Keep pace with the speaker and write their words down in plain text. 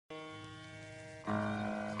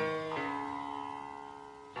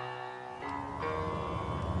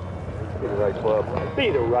right club. Be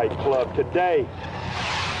the right club today.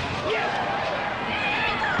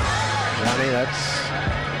 Johnny, that's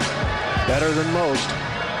better than most.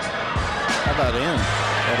 How about in?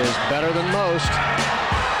 That is better than most.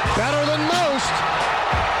 Better than most.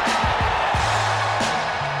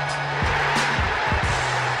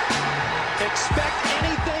 Expect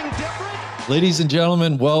anything different? Ladies and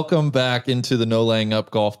gentlemen, welcome back into the No Laying Up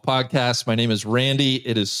Golf Podcast. My name is Randy.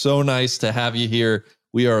 It is so nice to have you here.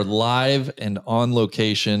 We are live and on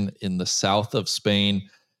location in the south of Spain.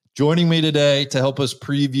 Joining me today to help us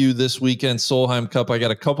preview this weekend's Solheim Cup, I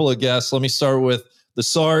got a couple of guests. Let me start with the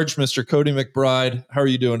Sarge, Mr. Cody McBride. How are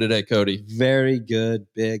you doing today, Cody? Very good,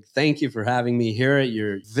 Big. Thank you for having me here at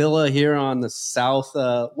your villa here on the south.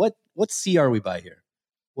 What sea are we by here?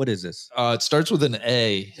 What is this? It starts with an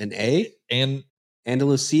A. An A? And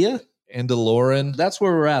Andalusia? Andaloran. That's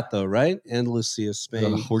where we're at, though, right? Andalusia,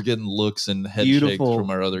 Spain. We're getting looks and head shakes from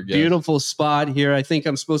our other guests. Beautiful spot here. I think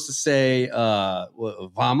I'm supposed to say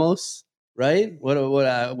vamos, right?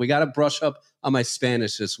 What we got to brush up on my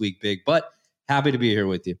Spanish this week, Big. But happy to be here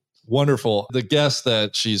with you. Wonderful. The guest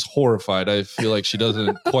that she's horrified. I feel like she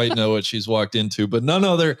doesn't quite know what she's walked into, but none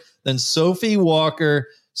other than Sophie Walker.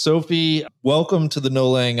 Sophie, welcome to the No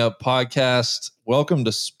Laying Up Podcast. Welcome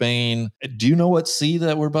to Spain. Do you know what sea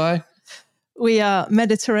that we're by? We are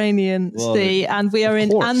Mediterranean Sea, and we are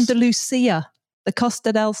in Andalusia, the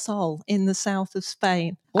Costa del Sol in the south of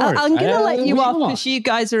Spain. I'm going to let you off because you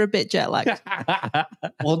guys are a bit jet lagged.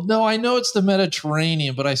 Well, no, I know it's the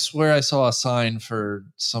Mediterranean, but I swear I saw a sign for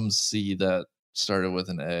some sea that started with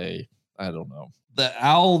an A. I don't know. The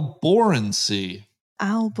Alboran Sea.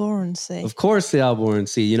 Alboran Sea. Of course, the Alboran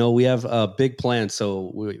Sea. You know, we have a big plan, so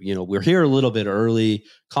we're here a little bit early.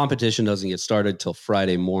 Competition doesn't get started till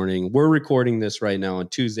Friday morning. We're recording this right now on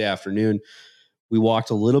Tuesday afternoon. We walked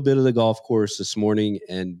a little bit of the golf course this morning,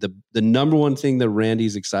 and the number one thing that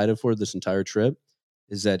Randy's excited for this entire trip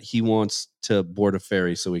is that he wants to board a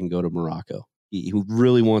ferry so we can go to Morocco. He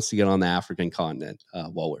really wants to get on the African continent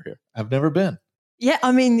while we're here. I've never been. Yeah,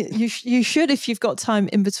 I mean, you should if you've got time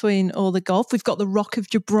in between all the golf. We've got the Rock of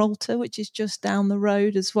Gibraltar, which is just down the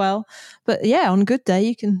road as well. But yeah, on a good day,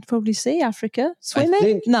 you can probably see Africa.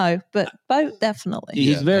 Swimming? No, but boat, definitely.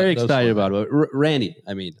 He's very excited about it. Randy,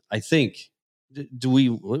 I mean, I think,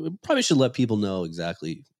 we probably should let people know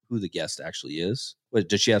exactly who the guest actually is.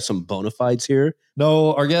 Does she have some bona fides here?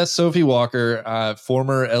 No, our guest, Sophie Walker,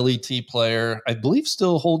 former LET player, I believe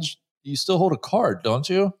you still hold a card, don't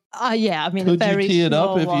you? Yeah, I mean, could you tee it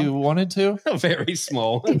up if you wanted to? A very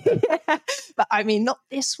small one. Yeah, but I mean, not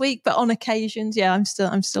this week, but on occasions. Yeah, I'm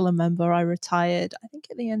still a member. I retired, I think,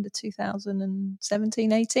 at the end of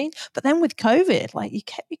 2017, 18. But then with COVID, like, you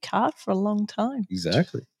kept your card for a long time.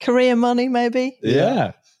 Exactly. Career money, maybe.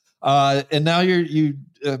 Yeah. And now you're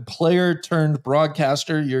a player turned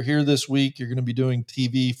broadcaster. You're here this week. You're going to be doing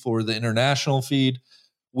TV for the international feed.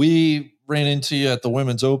 We ran into you at the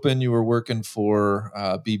Women's Open. You were working for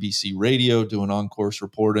BBC Radio, doing on-course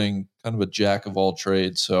reporting, kind of a jack of all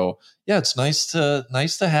trades. So yeah, it's nice to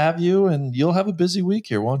have you, and you'll have a busy week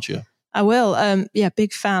here, won't you? I will. Yeah,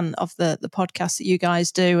 big fan of the podcast that you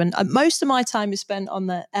guys do, and most of my time is spent on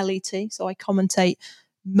the LET, so I commentate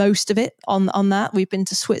most of it on that. We've been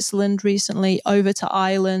to Switzerland recently, over to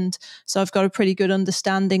Ireland, so I've got a pretty good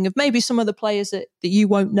understanding of maybe some of the players that you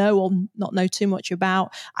won't know or not know too much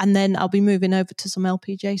about, and then I'll be moving over to some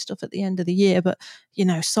LPGA stuff at the end of the year. But you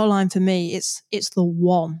know, Solheim for me, it's the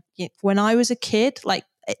one. When I was a kid, like,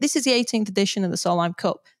 this is the 18th edition of the Solheim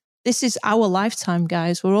Cup. This is our lifetime,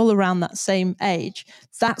 guys. We're all around that same age.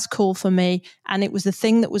 That's cool for me. And it was the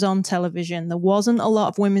thing that was on television. There wasn't a lot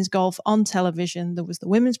of women's golf on television. There was the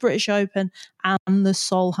Women's British Open and the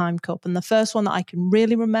Solheim Cup. And the first one that I can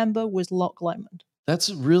really remember was Loch Lomond.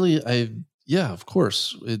 That's really, yeah, of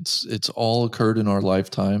course. It's all occurred in our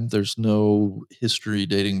lifetime. There's no history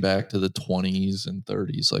dating back to the 20s and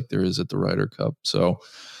 30s like there is at the Ryder Cup. So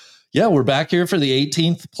yeah, we're back here for the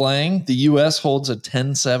 18th playing. The U.S. holds a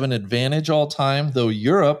 10-7 advantage all time, though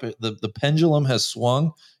Europe, the pendulum has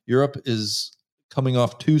swung. Europe is coming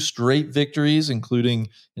off 2 straight victories, including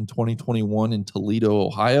in 2021 in Toledo,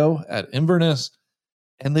 Ohio at Inverness,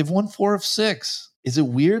 and they've won 4 of 6. Is it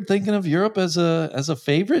weird thinking of Europe as a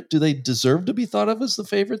favorite? Do they deserve to be thought of as the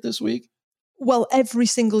favorite this week? Well, every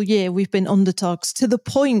single year we've been underdogs, to the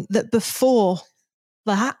point that before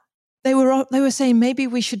that, They were saying maybe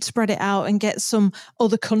we should spread it out and get some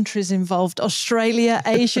other countries involved. Australia,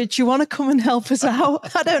 Asia, do you want to come and help us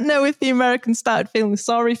out? I don't know if the Americans started feeling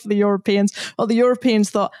sorry for the Europeans or the Europeans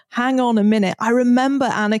thought, hang on a minute. I remember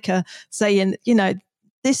Annika saying, you know,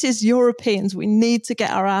 this is Europeans. We need to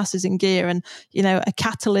get our asses in gear, and, you know, a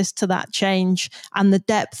catalyst to that change and the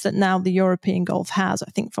depth that now the European golf has,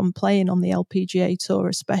 I think, from playing on the LPGA Tour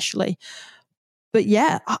especially. But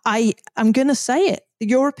yeah, I'm going to say it. The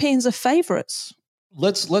Europeans are favorites.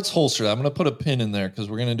 Let's holster that. I'm going to put a pin in there because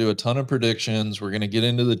we're going to do a ton of predictions. We're going to get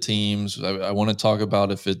into the teams. I want to talk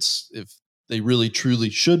about if they really truly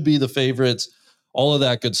should be the favorites, all of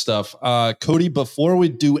that good stuff. Cody, before we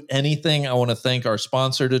do anything, I want to thank our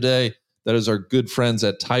sponsor today. That is our good friends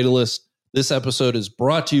at Titleist. This episode is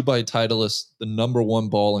brought to you by Titleist, the number one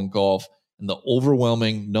ball in golf and the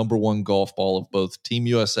overwhelming number one golf ball of both Team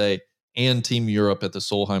USA and Team Europe at the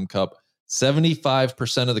Solheim Cup.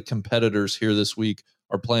 75% of the competitors here this week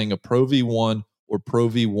are playing a Pro V1 or Pro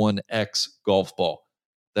V1X golf ball.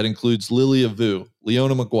 That includes Lilia Vu,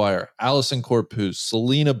 Leona Maguire, Allison Corpus,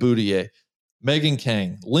 Selena Boutier, Megan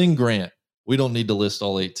Kang, Lynn Grant. We don't need to list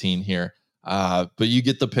all 18 here, but you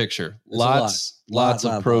get the picture. Lots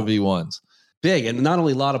of Pro V1s. Big, and not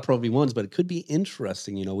only a lot of Pro V1s, but it could be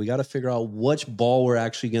interesting. You know, we got to figure out which ball we're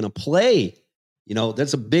actually going to play. You know,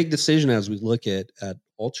 that's a big decision as we look at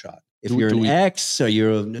Alt Shot. If you're an X or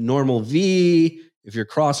you're a normal V, if you're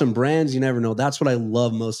crossing brands, you never know. That's what I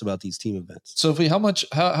love most about these team events. Sophie,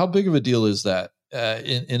 how big of a deal is that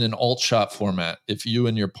in an alt shot format? If you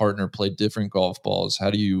and your partner play different golf balls, how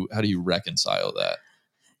do you reconcile that?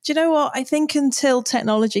 Do you know what? I think until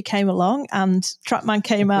technology came along and TrackMan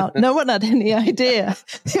came out, no one had any idea.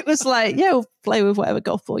 It was like, yeah, we'll play with whatever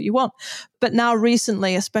golf ball you want. But now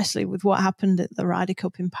recently, especially with what happened at the Ryder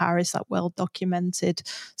Cup in Paris, that well-documented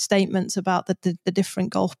statements about the different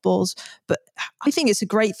golf balls. But I think it's a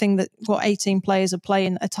great thing that 18 players are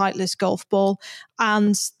playing a Titleist golf ball.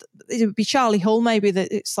 And it would be Charlie Hull maybe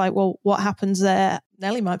that it's like, well, what happens there?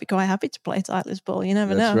 Nelly might be quite happy to play a Titleist ball. You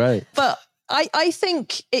never know. That's right. But I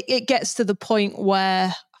think it gets to the point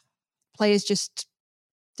where players just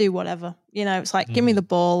do whatever. You know, it's like, give me the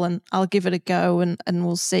ball and I'll give it a go and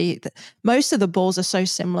we'll see. Most of the balls are so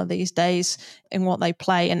similar these days in what they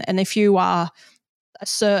play. And if you are a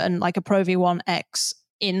certain, like a Pro V1X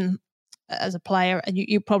in as a player, and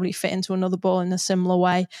you probably fit into another ball in a similar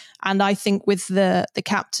way. And I think with the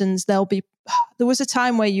captains, there was a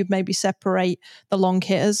time where you'd maybe separate the long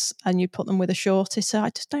hitters and you'd put them with a short hitter. I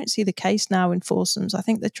just don't see the case now in foursomes. I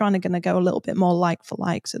think they're going to go a little bit more like for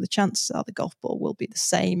like. So the chances are the golf ball will be the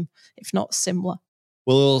same, if not similar.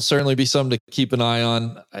 Well, it'll certainly be something to keep an eye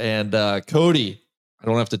on. And Cody, I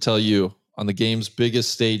don't have to tell you, on the game's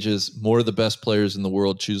biggest stages, more of the best players in the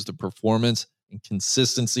world choose the performance and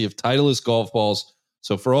consistency of Titleist golf balls.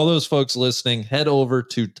 So for all those folks listening, head over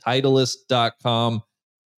to Titleist.com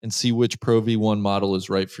and see which Pro V1 model is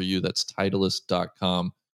right for you. That's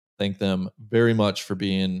Titleist.com. Thank them very much for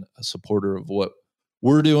being a supporter of what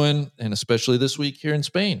we're doing, and especially this week here in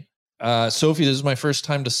Spain. Sophie, this is my first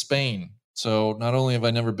time to Spain. So not only have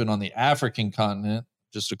I never been on the African continent,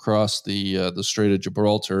 just across the Strait of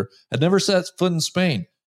Gibraltar, I'd never set foot in Spain.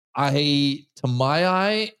 To my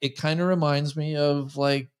eye, it kind of reminds me of,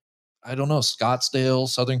 like, I don't know, Scottsdale,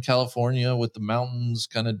 Southern California, with the mountains,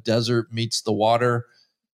 kind of desert meets the water.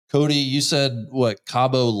 Cody, you said what,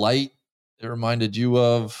 Cabo Light it reminded you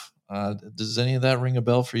of. Does any of that ring a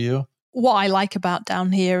bell for you? What I like about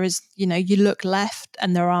down here is, you know, you look left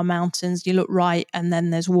and there are mountains, you look right and then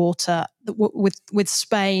there's water. With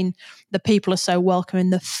Spain, the people are so welcoming.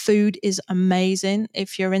 The food is amazing.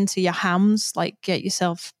 If you're into your hams, like, get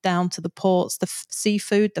yourself down to the ports, the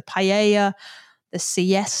seafood, the paella, the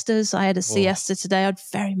siestas. I had a siesta today. I'd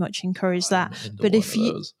very much encourage that. But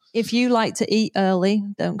if you like to eat early,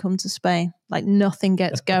 don't come to Spain. Like, nothing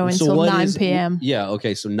gets going until 9 p.m. Yeah,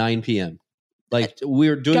 okay, so 9 p.m. Like,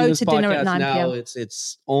 we're doing this podcast now.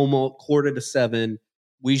 It's almost 6:45.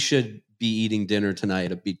 We should be eating dinner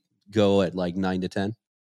tonight. Go at like 9 to 10.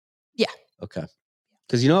 Yeah. Okay.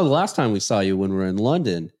 Because, you know, the last time we saw you when we were in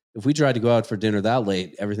London, if we tried to go out for dinner that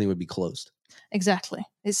late, everything would be closed. Exactly.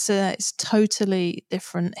 It's totally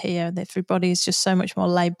different here. Everybody is just so much more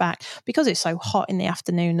laid back because it's so hot in the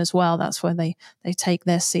afternoon as well. That's where they take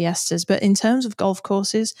their siestas. But in terms of golf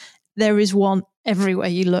courses, there is one everywhere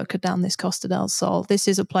you look down this Costa del Sol. This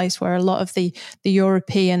is a place where a lot of the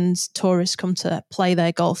European tourists come to play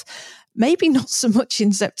their golf. Maybe not so much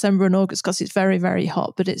in September and August because it's very, very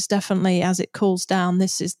hot, but it's definitely, as it cools down,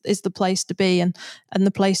 this is the place to be and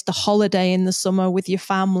the place to holiday in the summer with your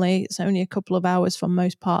family. It's only a couple of hours from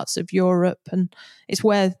most parts of Europe, and it's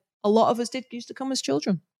where a lot of us used to come as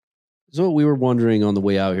children. So we were wondering on the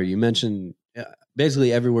way out here, you mentioned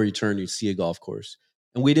basically everywhere you turn, you see a golf course.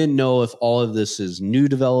 And we didn't know if all of this is new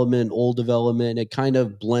development, old development. It kind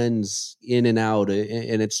of blends in and out,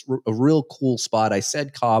 and it's a real cool spot. I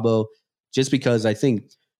said Cabo just because I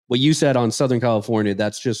think what you said on Southern California,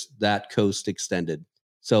 that's just that coast extended.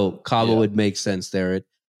 So Cabo would make sense there.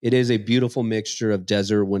 It is a beautiful mixture of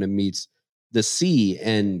desert when it meets the sea.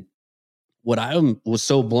 And what I was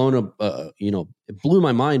so blown up, it blew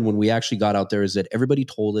my mind when we actually got out there is that everybody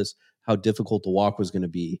told us how difficult the walk was going to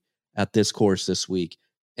be at this course this week.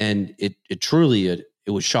 And it truly, it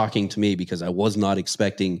was shocking to me because I was not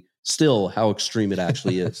expecting still how extreme it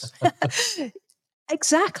actually is.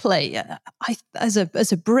 Exactly. As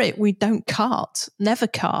a Brit, we don't kart, never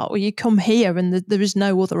kart. Well, you come here and there is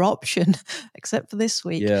no other option except for this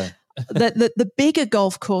week. Yeah. The bigger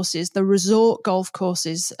golf courses, the resort golf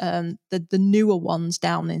courses, the newer ones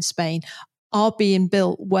down in Spain are being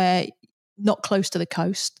built where not close to the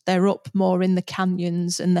coast. They're up more in the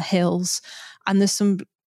canyons and the hills, and there's some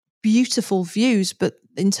beautiful views. But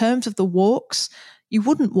in terms of the walks, you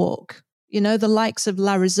wouldn't walk. The likes of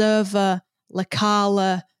La Reserva, La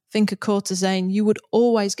Cala, Finca Cortesane, you would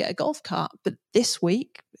always get a golf cart. But this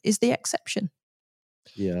week is the exception.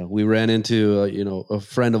 Yeah, we ran into a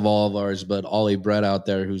friend of all of ours, but Ollie Brett out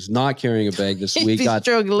there who's not carrying a bag this week. Got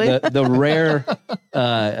struggling. The rare.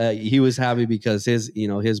 He was happy because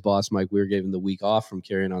his boss Mike Weir gave him the week off from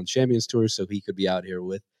carrying on Champions Tour, so he could be out here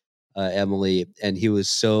with Emily, and he was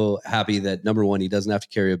so happy that number one, he doesn't have to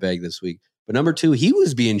carry a bag this week, but number two, he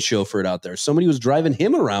was being chauffeured out there. Somebody was driving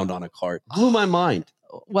him around on a cart. Blew my mind.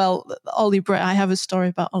 Well, Ollie Brett, I have a story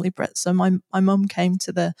about Ollie Brett. So my mum came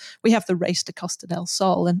we have the race to Costa del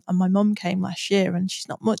Sol, and my mum came last year, and she's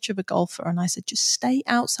not much of a golfer. And I said, just stay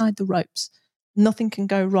outside the ropes. Nothing can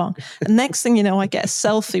go wrong. And next thing you know, I get a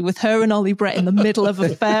selfie with her and Ollie Brett in the middle of a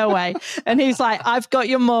fairway. And he's like, I've got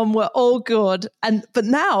your mum. We're all good. But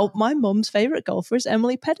now my mum's favorite golfer is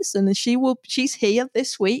Emily Pedersen, and she's here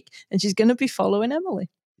this week, and she's going to be following Emily.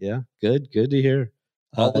 Yeah, good to hear.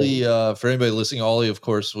 Ollie, for anybody listening, Ollie, of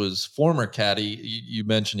course, was former caddy. You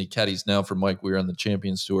mentioned he caddies now for Mike Weir on the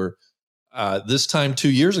Champions Tour. This time 2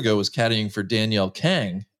 years ago was caddying for Danielle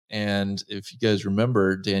Kang. And if you guys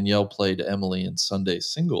remember, Danielle played Emily in Sunday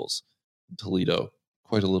singles in Toledo.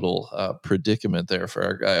 Quite a little predicament there for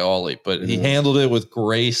our guy, Ollie. But he handled it with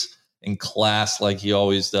grace and class like he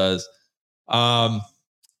always does.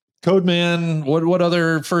 Codeman, what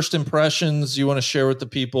other first impressions you want to share with the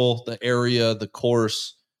people? The area, the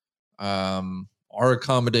course, our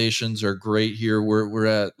accommodations are great here. We're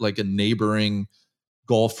at like a neighboring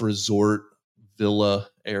golf resort villa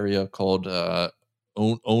area called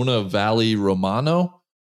Ona Valley Romano.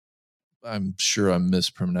 I'm sure I'm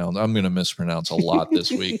going to mispronounce a lot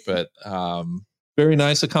this week, but very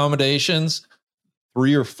nice accommodations.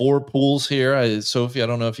 3 or 4 pools here. Sophie, I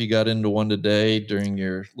don't know if you got into one today during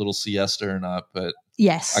your little siesta or not, but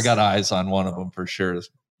yes, I got eyes on one of them for sure.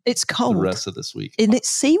 It's cold the rest of this week. And it's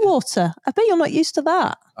seawater. I bet you're not used to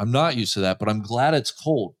that. I'm not used to that, but I'm glad it's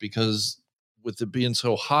cold because with it being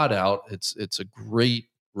so hot out, it's a great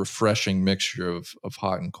refreshing mixture of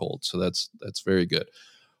hot and cold. So that's very good.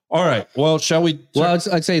 All right. Well, shall we? Well,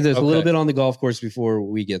 I'd say there's a little bit on the golf course before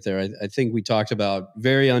we get there. I think we talked about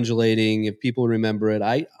very undulating. If people remember it,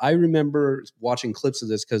 I remember watching clips of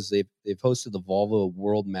this because they've hosted the Volvo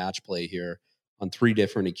World Match Play here on 3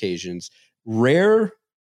 different occasions. Rare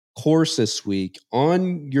course this week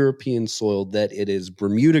on European soil that it is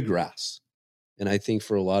Bermuda grass. And I think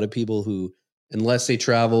for a lot of people who, unless they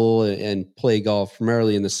travel and play golf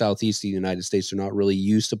primarily in the southeast of the United States, are not really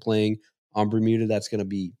used to playing on Bermuda, that's going to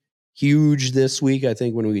be huge this week. I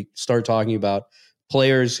think when we start talking about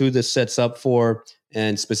players, who this sets up for,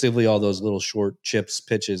 and specifically all those little short chips,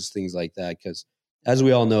 pitches, things like that. Because as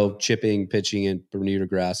we all know, chipping, pitching in Bermuda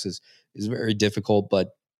grass is very difficult.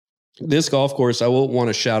 But this golf course, I will want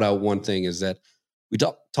to shout out one thing is that we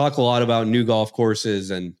talk a lot about new golf courses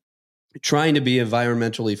and trying to be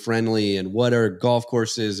environmentally friendly and what are golf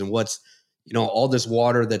courses and what's, all this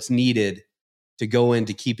water that's needed to go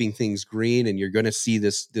into keeping things green. And you're going to see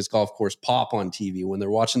this golf course pop on TV when they're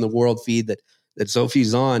watching the world feed that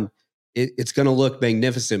Sophie's on. It's going to look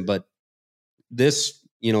magnificent, but this,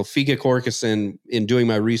 Finca Cortesane, in doing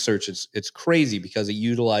my research, it's crazy because it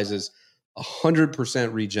utilizes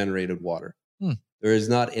 100% regenerated water. There is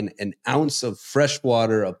not an ounce of fresh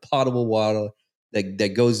water, of potable water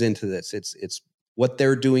that goes into this. It's what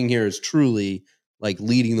they're doing here is truly like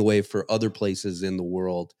leading the way for other places in the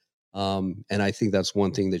world. And I think that's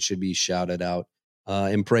one thing that should be shouted out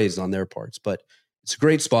and praised on their parts. But it's a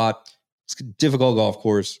great spot. It's a difficult golf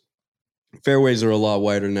course. Fairways are a lot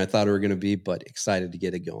wider than I thought they were going to be, but excited to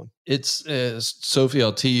get it going. It's Sophie,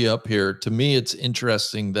 I'll tee you up here. To me, it's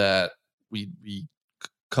interesting that we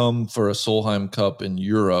come for a Solheim Cup in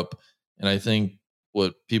Europe, and I think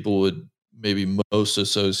what people would maybe most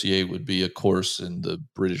associate would be a course in the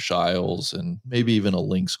British Isles and maybe even a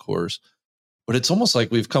links course. But it's almost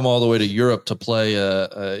like we've come all the way to Europe to play,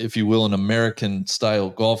 if you will, an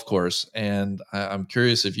American-style golf course. And I'm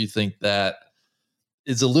curious if you think that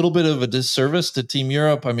is a little bit of a disservice to Team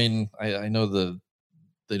Europe. I mean, I know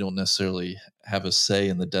they don't necessarily have a say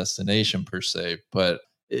in the destination per se, but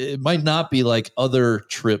it might not be like other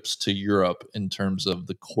trips to Europe in terms of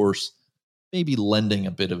the course maybe lending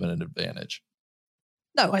a bit of an advantage.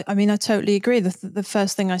 No, I mean, I totally agree. The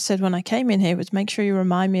first thing I said when I came in here was make sure you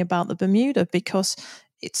remind me about the Bermuda, because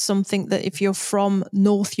it's something that if you're from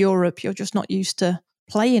North Europe, you're just not used to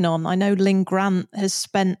playing on. I know Lynn Grant has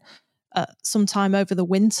spent some time over the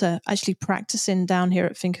winter actually practicing down here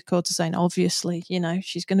at Finca Cortesane. Obviously, you know,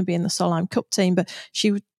 she's going to be in the Solheim Cup team, but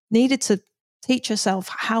she needed to teach herself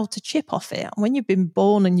how to chip off it. And when you've been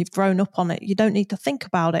born and you've grown up on it, you don't need to think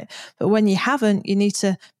about it. But when you haven't, you need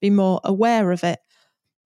to be more aware of it.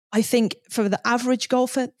 I think for the average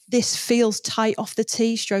golfer, this feels tight off the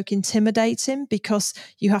tee, stroke intimidating, because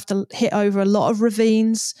you have to hit over a lot of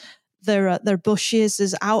ravines. There are bushes,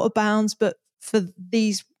 there's out of bounds. But for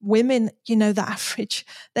these women, you know, the average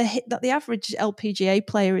LPGA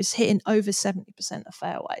player is hitting over 70% of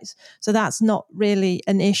fairways. So that's not really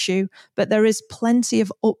an issue. But there is plenty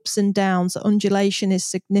of ups and downs. The undulation is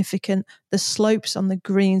significant. The slopes on the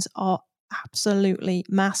greens are absolutely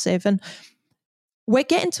massive. And we're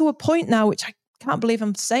getting to a point now, which I can't believe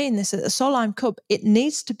I'm saying this, at the Solheim Cup, it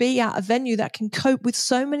needs to be at a venue that can cope with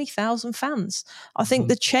so many thousand fans. I think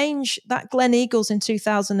the change, that Glen Eagles in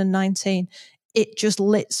 2019, it just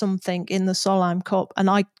lit something in the Solheim Cup. And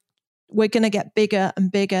we're going to get bigger and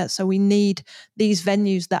bigger. So we need these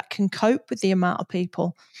venues that can cope with the amount of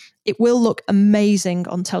people. It will look amazing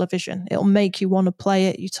on television. It'll make you want to play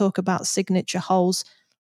it. You talk about signature holes.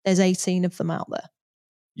 There's 18 of them out there.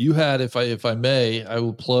 You had, if I may, I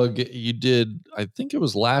will plug, you did, I think it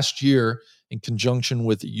was last year in conjunction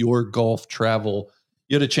with Your Golf Travel.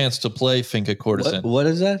 You had a chance to play Finca Cortesane. What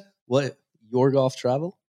is that? What, Your Golf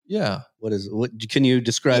Travel? Yeah. What can you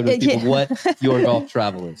describe to people what Your Golf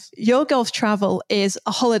Travel is? Your Golf Travel is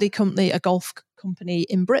a holiday company, a golf company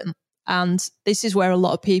in Britain. And this is where a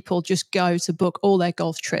lot of people just go to book all their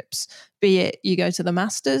golf trips, be it you go to the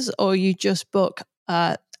Masters or you just book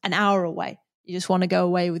an hour away. You just want to go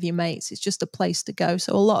away with your mates. It's just a place to go.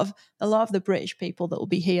 So a lot of the British people that will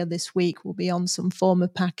be here this week will be on some form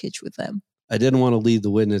of package with them. I didn't want to lead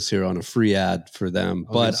the witness here on a free ad for them,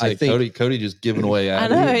 but I think Cody just giving away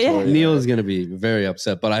ads. I know, yeah. Neil is going to be very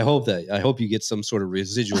upset, but I hope you get some sort of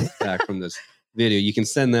residual back from this video. You can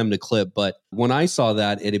send them the clip, but when I saw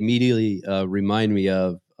that, it immediately reminded me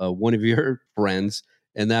of one of your friends,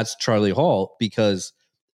 and that's Charlie Hall, because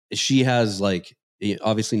she has, like,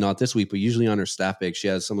 obviously not this week, but usually on her staff page, she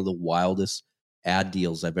has some of the wildest ad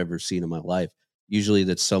deals I've ever seen in my life. Usually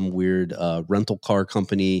that's some weird rental car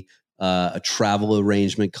company, a travel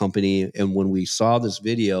arrangement company. And when we saw this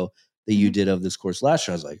video that you did of this course last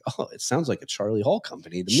year, I was like, oh, it sounds like a Charlie Hall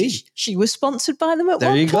company to me. She was sponsored by them at there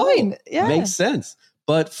one you point. Go. Yeah. Makes sense.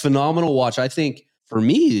 But phenomenal watch. I think for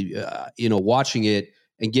me, watching it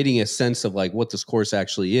and getting a sense of like what this course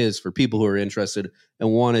actually is for people who are interested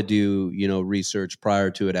and want to do, research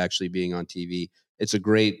prior to it actually being on TV. It's a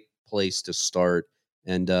great place to start.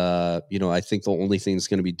 And, I think the only thing that's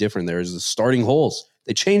going to be different there is the starting holes.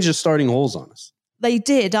 They changed the starting holes on us. They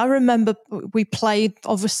did. I remember we played,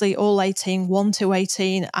 obviously, all 18, 1 to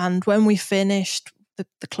 18. And when we finished,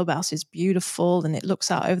 the clubhouse is beautiful and it looks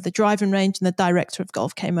out over the driving range, and the director of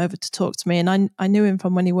golf came over to talk to me, and I knew him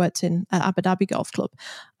from when he worked in Abu Dhabi Golf Club,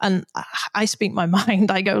 and I speak my mind.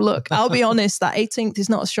 I go, look, I'll be honest, that 18th is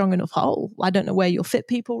not a strong enough hole. I don't know where you'll fit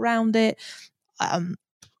people around it.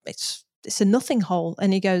 It's a nothing hole.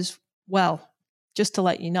 And he goes, well, just to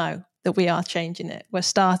let you know that we are changing it. We're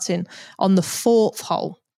starting on the 4th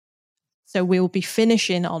hole. So we'll be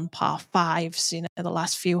finishing on par 5s, the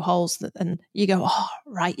last few holes. And you go, oh,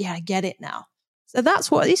 right, yeah, I get it now. So that's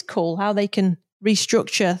what is cool, how they can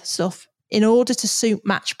restructure stuff in order to suit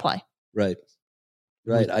match play. Right.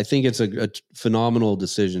 I think it's a phenomenal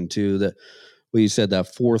decision, too, that what you said,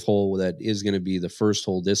 that 4th hole that is going to be the first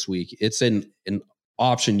hole this week. It's an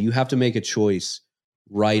option. You have to make a choice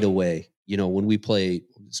right away. When we play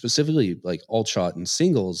specifically like alt shot and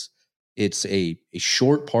singles, it's a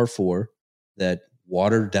short par 4 that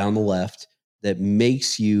water down the left that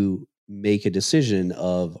makes you make a decision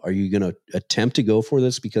of, are you going to attempt to go for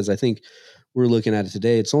this? Because I think we're looking at it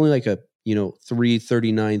today. It's only like a,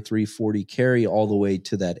 339, 340 carry all the way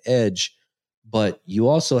to that edge. But you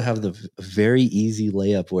also have the very easy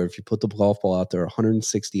layup where if you put the golf ball out there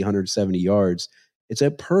 160, 170 yards, it's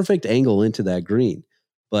a perfect angle into that green.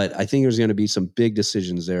 But I think there's going to be some big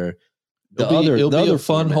decisions there. It'll be a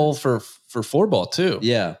fun hole for 4-ball too.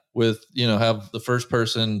 Yeah. With, have the first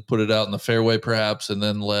person put it out in the fairway perhaps, and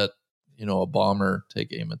then let, a bomber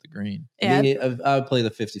take aim at the green. Yeah. I would play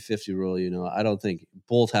the 50-50 rule. I don't think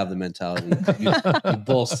both have the mentality. You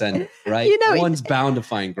both send it, right? One's bound to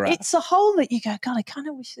find grass. It's a hole that you go, God, I kind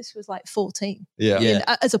of wish this was like 14. Yeah.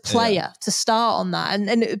 As a player to start on that.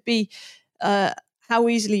 And it would be how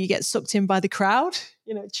easily you get sucked in by the crowd,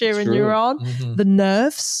 cheering you on, the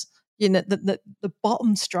nerves. The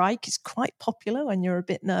bottom strike is quite popular when you're a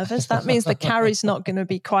bit nervous. That means the carry's not going to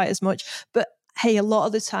be quite as much. But hey, a lot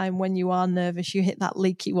of the time when you are nervous, you hit that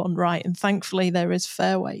leaky one right. And thankfully, there is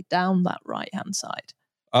fairway down that right-hand side.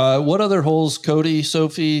 What other holes, Cody,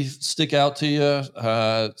 Sophie, stick out to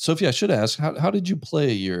you? Sophie, I should ask, how did you play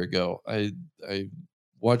a year ago? I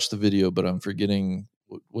watched the video, but I'm forgetting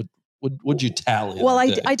what'd you tally? Well,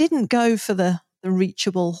 I didn't go for the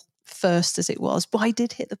reachable first as it was, but I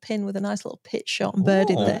did hit the pin with a nice little pitch shot and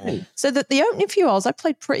birdied there. So that the opening few holes I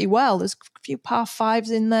played pretty well. There's a few par fives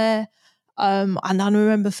in there, and I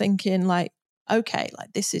remember thinking like, okay,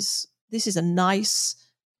 like this is a nice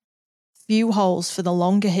few holes for the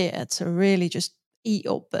longer hitter to really just eat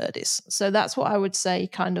up birdies. So that's what I would say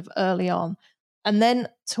kind of early on, and then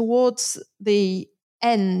towards the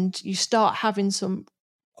end you start having some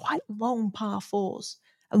quite long par fours.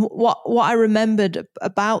 And what I remembered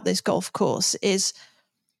about this golf course is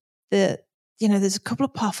that, there's a couple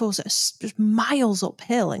of par fours that are just miles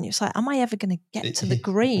uphill. And you're just like, am I ever going to get to the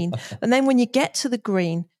green? And then when you get to the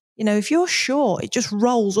green, if you're short, it just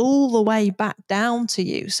rolls all the way back down to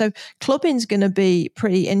you. So clubbing's going to be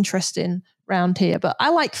pretty interesting round here. But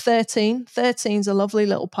I like 13. 13's a lovely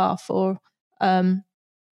little par four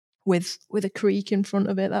with a creek in front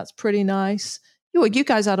of it. That's pretty nice. You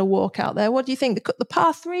guys had a walk out there. What do you think? The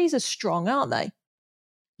par threes are strong, aren't they?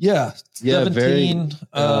 Yeah, 17.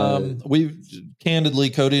 Very, We've candidly,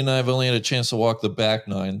 Cody and I have only had a chance to walk the back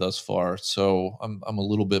 9 thus far, so I'm a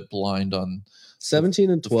little bit blind on 17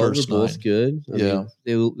 and 12 are both 9. Good. I yeah,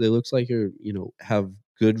 mean, they looks like you're have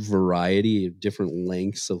good variety of different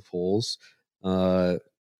lengths of holes. What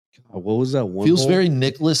was that one? Feels hole? very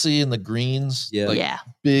Nicklausy in the greens. Yeah,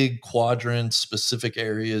 big quadrants, specific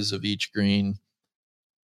areas of each green.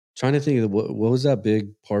 Trying to think of what was that big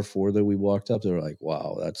par 4 that we walked up? They were like,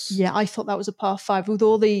 wow, that's... Yeah, I thought that was a par 5 with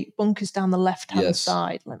all the bunkers down the left-hand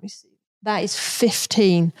side. Let me see. That is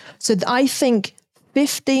 15. So I think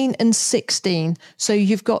 15 and 16. So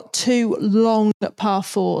you've got 2 long par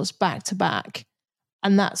 4s back to back.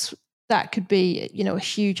 And that could be, a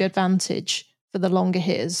huge advantage for the longer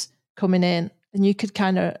hitters coming in. And you can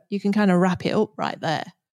kind of wrap it up right there.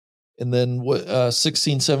 And then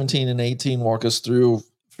 16, 17, and 18, walk us through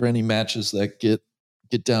for any matches that get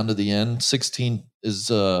down to the end. 16 is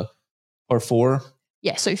par 4.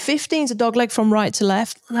 Yeah, so 15 is a dogleg from right to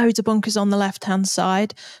left, loads of bunkers on the left-hand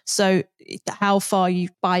side. So how far you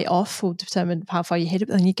bite off will determine how far you hit it.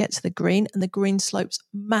 But then you get to the green, and the green slopes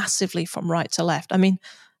massively from right to left. I mean,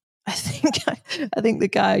 I think the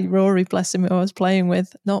guy, Rory, bless him, who I was playing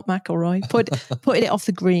with, not McIlroy, put it off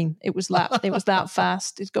the green. It was that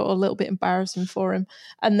fast. It got a little bit embarrassing for him.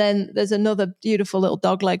 And then there's another beautiful little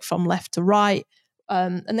dogleg from left to right.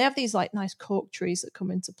 And they have these like nice cork trees that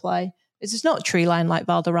come into play. It's just not a tree line like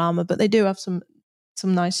Valderrama, but they do have some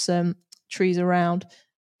nice trees around.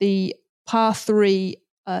 The par 3,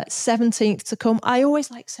 17th to come. I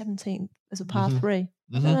always like 17th as a par 3.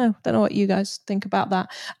 I don't know what you guys think about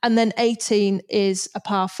that. And then 18 is a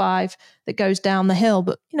par 5 that goes down the hill.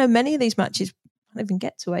 But, many of these matches don't even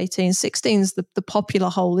get to 18. 16 is the popular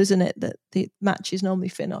hole, isn't it, that the matches normally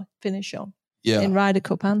finish on in Ryder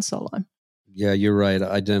Cup and Solheim. Yeah, you're right.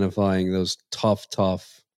 Identifying those tough,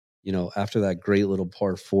 after that great little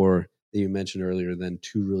par 4 that you mentioned earlier, then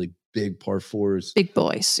 2 really big par 4s. Big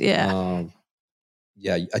boys, yeah.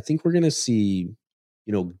 I think we're going to see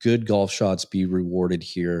good golf shots be rewarded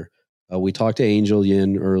here. We talked to Angel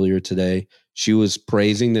Yin earlier today. She was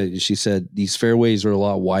praising that. She said these fairways are a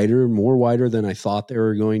lot wider, more wider than I thought they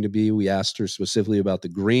were going to be. We asked her specifically about the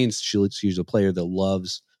greens. She's a player that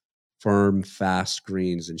loves firm, fast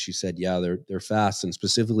greens. And she said, yeah, they're fast. And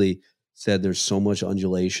specifically said there's so much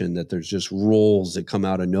undulation that there's just rolls that come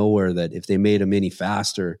out of nowhere that if they made them any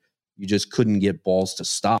faster, you just couldn't get balls to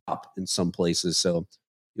stop in some places. So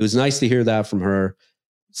it was nice to hear that from her.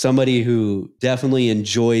 somebody who definitely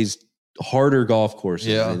enjoys harder golf courses.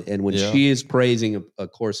 Yeah. And when she is praising a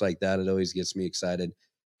course like that, it always gets me excited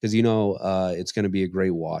because, it's going to be a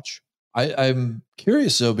great watch. I'm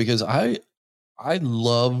curious though, because I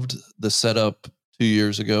loved the setup 2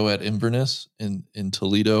 years ago at Inverness in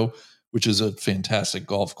Toledo, which is a fantastic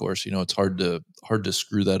golf course. It's hard to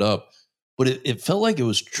screw that up, but it felt like it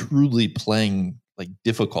was truly playing like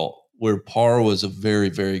difficult, where par was a very,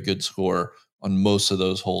 very good score on most of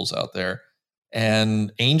those holes out there.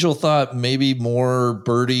 And Angel thought maybe more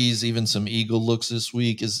birdies, even some eagle looks this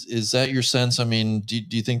week. Is that your sense? I mean, do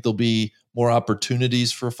you think there'll be more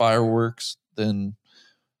opportunities for fireworks than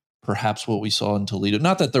perhaps what we saw in Toledo?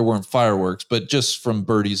 Not that there weren't fireworks, but just from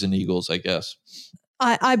birdies and eagles, I guess.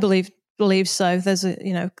 I believe so. There's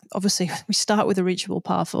obviously we start with a reachable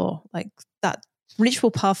par 4. Like that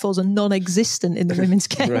reachable par 4s are non-existent in the women's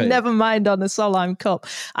game, Right. Never mind on the Solheim Cup.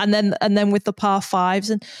 And then with the par 5s,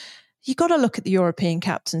 and you got to look at the European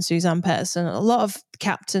captain, Suzanne Pettersson. A lot of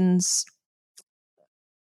captains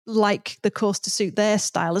like the course to suit their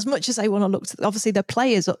style as much as they want to look to, obviously the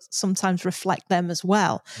players sometimes reflect them as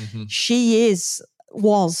well. Mm-hmm. She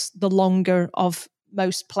was the longer of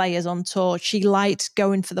most players on tour. She liked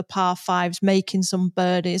going for the par 5s, making some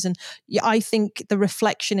birdies. And I think the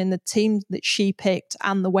reflection in the team that she picked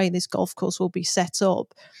and the way this golf course will be set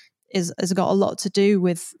up has got a lot to do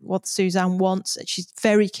with what Suzanne wants. She's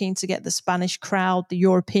very keen to get the Spanish crowd, the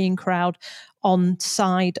European crowd on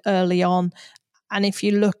side early on. And if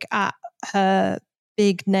you look at her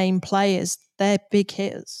big name players, they're big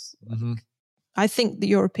hitters. Mm-hmm. I think the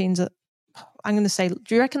Europeans are, I'm going to say,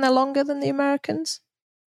 do you reckon they're longer than the Americans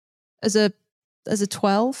as a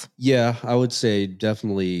 12? Yeah, I would say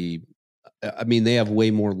definitely. I mean, they have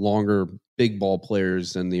way more longer big ball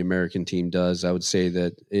players than the American team does. I would say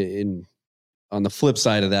that on the flip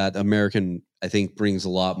side of that, American, I think, brings a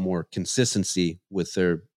lot more consistency with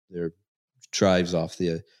their drives off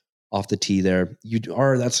the tee there.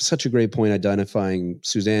 That's such a great point, identifying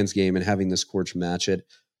Suzanne's game and having this course match it.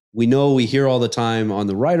 We hear all the time on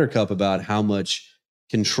the Ryder Cup about how much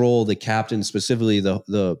control the captain, specifically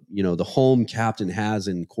the home captain, has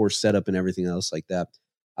in course setup and everything else like that.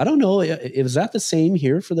 I don't know. Is that the same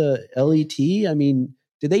here for the LET? I mean,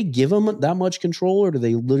 did they give them that much control, or do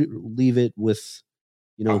they leave it with,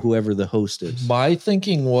 whoever the host is? My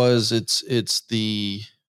thinking was it's the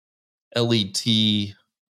LET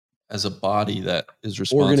as a body that is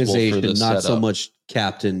responsible Organization, for the not setup. so much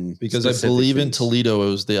captain. Because I believe in Toledo,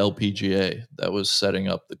 it was the LPGA that was setting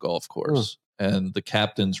up the golf course, and the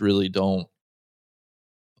captains really don't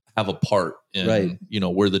have a part in, right,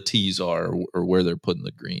 where the tees are or where they're putting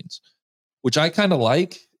the greens, which I kind of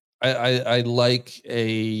like. I like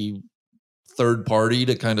a third party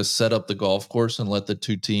to kind of set up the golf course and let the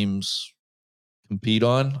two teams compete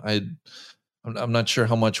on. I'm not sure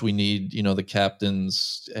how much we need, the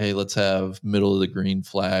captains. Hey, let's have middle of the green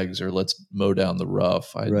flags, or let's mow down the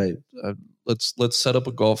rough. Right. Let's set up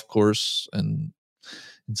a golf course and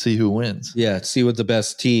see who wins. Yeah, see what the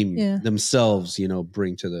best team themselves,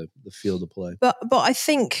 bring to the field of play. But I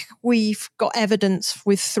think we've got evidence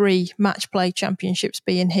with 3 match play championships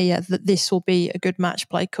being here that this will be a good match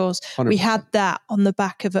play course. 100%. We had that on the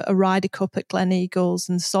back of a Ryder Cup at Glen Eagles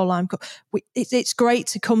and Solheim Cup. It's great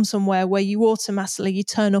to come somewhere where you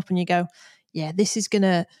turn up and you go, yeah, there's going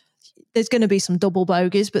to be some double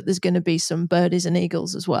bogeys, but there's going to be some birdies and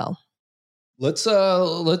eagles as well. Let's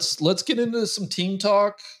get into some team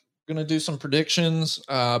talk. We're going to do some predictions.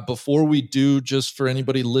 Before we do, just for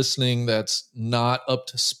anybody listening that's not up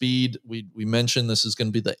to speed, we mentioned this is going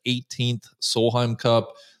to be the 18th Solheim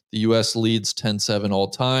Cup. The U.S. leads 10-7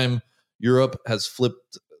 all time. Europe has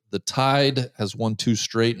flipped the tide, has won 2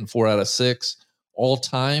 straight and 4 out of 6 all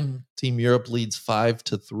time. Team Europe leads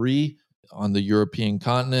 5-3 on the European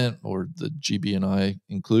continent, or the GB&I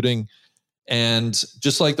including. And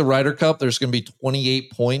just like the Ryder Cup, there's going to be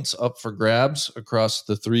 28 points up for grabs across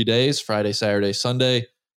the 3 days, Friday, Saturday, Sunday.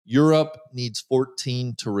 Europe needs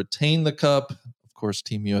 14 to retain the cup. Of course,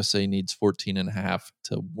 Team USA needs 14.5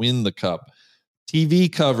 to win the cup.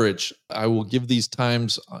 TV coverage, I will give these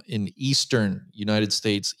times in Eastern United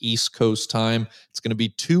States, East Coast time. It's going to be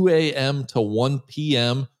 2 a.m. to 1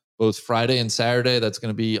 p.m., both Friday and Saturday. That's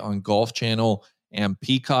going to be on Golf Channel and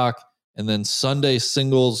Peacock. And then Sunday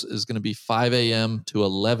singles is going to be 5 a.m. to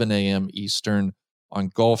 11 a.m. Eastern on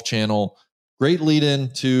Golf Channel. Great lead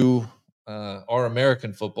in to our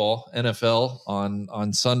American football, NFL,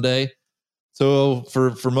 on Sunday. So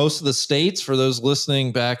for most of the states, for those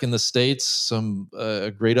listening back in the States,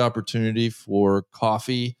 a great opportunity for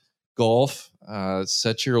coffee, golf.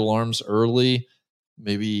 Set your alarms early.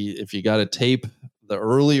 Maybe if you got to tape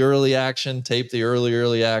early action, tape the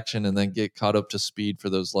early action, and then get caught up to speed for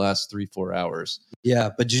those last 3-4 hours. Yeah,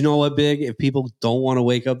 but you know what, Big? If people don't want to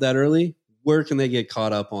wake up that early, where can they get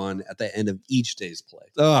caught up on at the end of each day's play?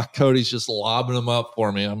 Oh, Cody's just lobbing them up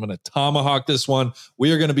for me. I'm going to tomahawk this one.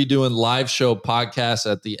 We are going to be doing live show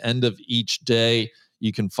podcasts at the end of each day.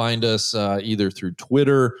 You can find us either through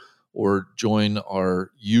Twitter or join our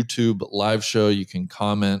YouTube live show. You can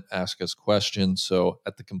comment, ask us questions. So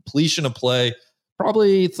at the completion of play,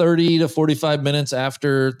 probably 30 to 45 minutes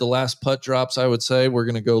after the last putt drops, I would say, we're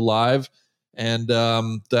going to go live. And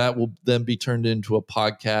that will then be turned into a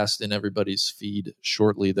podcast in everybody's feed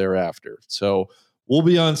shortly thereafter. So we'll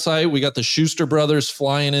be on site. We got the Schuster brothers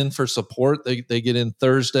flying in for support. They get in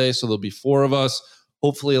Thursday, so there'll be 4 of us.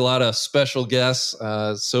 Hopefully a lot of special guests.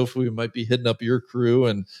 Sophie, we might be hitting up your crew,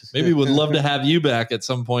 and maybe would love to have you back at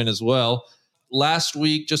some point as well. Last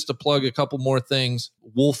week, just to plug a couple more things,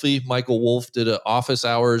 Michael Wolf did an office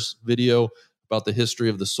hours video about the history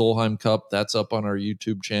of the Solheim Cup. That's up on our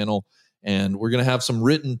YouTube channel. And we're going to have some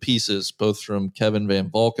written pieces, both from Kevin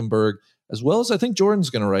Van Valkenburg, as well as I think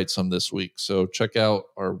Jordan's going to write some this week. So check out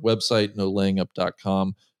our website,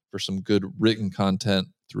 nolayingup.com, for some good written content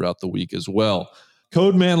throughout the week as well.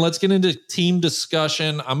 Code Man, let's get into team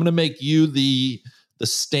discussion. I'm going to make you the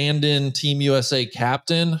stand-in Team USA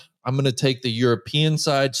captain. I'm going to take the European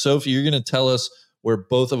side. Sophie, you're going to tell us where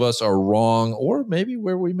both of us are wrong, or maybe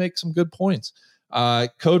where we make some good points.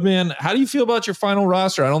 Code Man, how do you feel about your final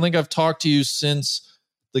roster? I don't think I've talked to you since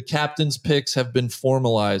the captain's picks have been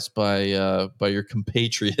formalized by your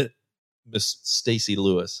compatriot, Miss Stacey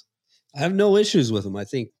Lewis. I have no issues with them. I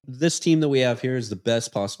think this team that we have here is the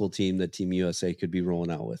best possible team that Team USA could be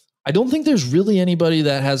rolling out with. I don't think there's really anybody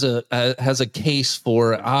that has a case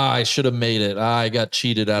for, I should have made it. I got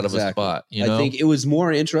cheated out of a spot. You know? I think it was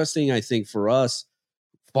more interesting, I think, for us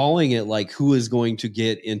following it, like who is going to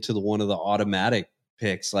get into one of the automatic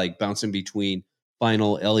picks, like bouncing between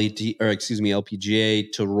final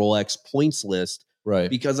LPGA to Rolex points list. Right.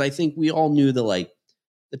 Because I think we all knew that like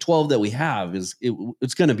the 12 that we have it's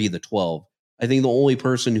going to be the 12. I think the only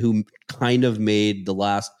person who kind of made the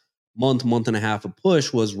last month and a half a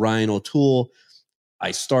push was Ryan O'Toole.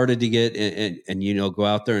 I started to get and go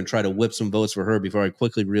out there and try to whip some votes for her before I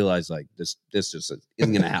quickly realized like this just isn't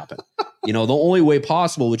going to happen. The only way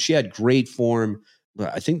possible, which she had great form,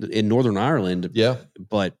 I think in Northern Ireland. Yeah.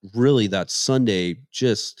 But really that Sunday she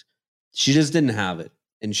just didn't have it.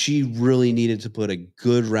 And she really needed to put a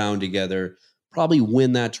good round together, probably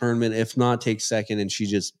win that tournament, if not take second. And she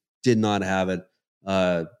just did not have it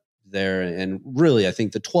there. And really, I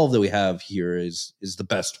think the 12 that we have here is the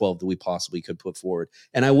best 12 that we possibly could put forward.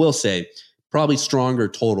 And I will say, probably stronger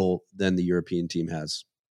total than the European team has.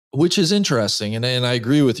 Which is interesting. And I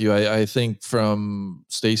agree with you. I think from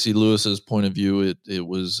Stacey Lewis's point of view, it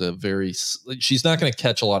was she's not going to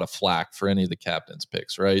catch a lot of flack for any of the captain's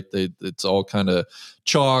picks, right? It's all kind of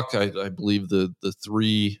chalk. I believe the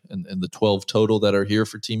 3 and the 12 total that are here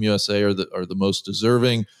for Team USA are the most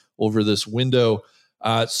deserving over this window.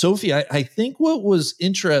 Sophie, I think what was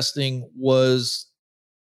interesting was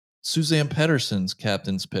Suzanne Pettersson's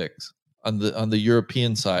captain's picks on the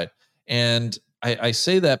European side. And I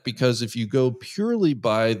say that because if you go purely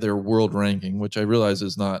by their world ranking, which I realize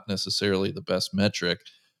is not necessarily the best metric,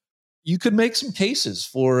 you could make some cases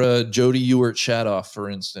for Jody Ewart-Shadoff, for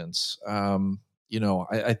instance.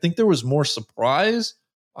 I think there was more surprise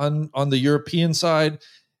on the European side.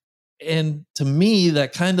 And to me,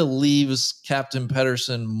 that kind of leaves Captain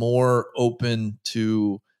Pettersson more open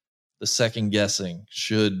to the second guessing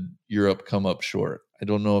should Europe come up short. I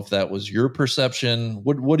don't know if that was your perception.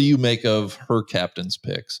 What do you make of her captain's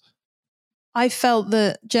picks? I felt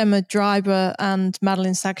that Gemma Dryber and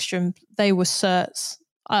Madeline Sagström, they were certs.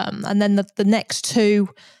 And then the next two,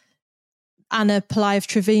 Ana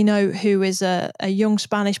Pelayo-Trevino, who is a young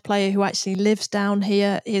Spanish player who actually lives down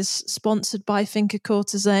here, is sponsored by Finca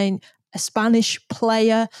Cortazane, a Spanish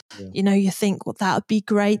player. Yeah. You think, well, that would be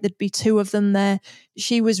great. There'd be 2 of them there.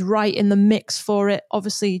 She was right in the mix for it.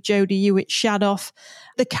 Obviously, Jody Ewart-Shadoff.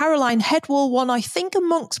 The Caroline Headwall one, I think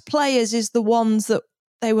amongst players is the ones that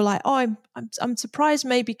they were like, oh, I'm surprised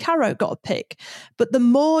maybe Caro got a pick. But the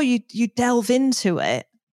more you delve into it,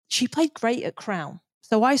 she played great at Crown.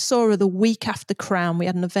 So I saw her the week after Crown. We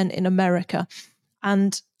had an event in America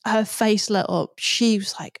and her face lit up. She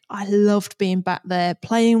was like, I loved being back there,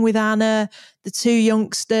 playing with Anna, the 2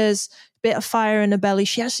 youngsters, bit of fire in her belly.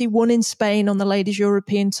 She actually won in Spain on the Ladies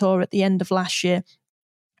European Tour at the end of last year.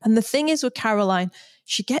 And the thing is with Caroline,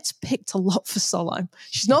 she gets picked a lot for Solheim.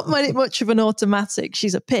 She's not much of an automatic.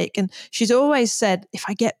 She's a pick. And she's always said, if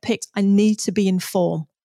I get picked, I need to be in form.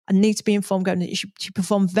 and need to be informed going. She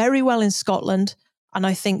performed very well in Scotland, and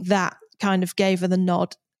I think that kind of gave her the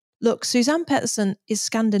nod. Look, Suzanne Pettersson is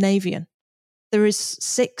Scandinavian. There is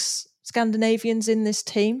 6 Scandinavians in this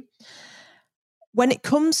team. When it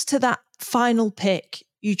comes to that final pick,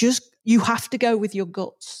 you have to go with your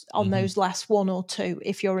guts on those last 1 or 2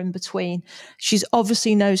 if you're in between. She's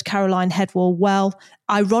obviously knows Caroline Hedwall well.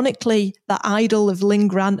 Ironically, the idol of Lynn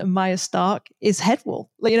Grant and Maya Stark is Hedwall.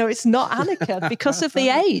 It's not Annika because of the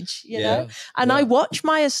age, you know? And I watch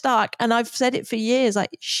Maya Stark, and I've said it for years, like,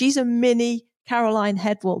 she's a mini Caroline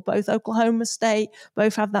Hedwall. Both Oklahoma State,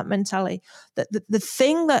 both have that mentality. The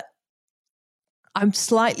thing that I'm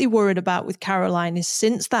slightly worried about with Caroline is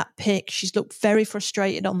since that pick, she's looked very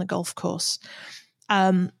frustrated on the golf course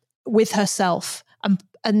with herself.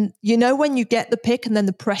 And when you get the pick and then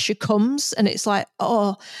the pressure comes and it's like,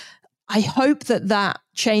 oh, I hope that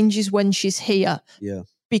changes when she's here. Yeah.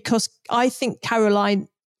 Because I think Caroline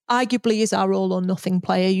arguably is our all or nothing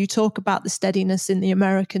player. You talk about the steadiness in the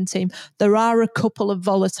American team. There are a couple of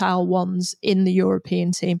volatile ones in the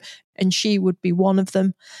European team, and she would be one of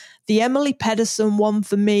them. The Emily Pedersen one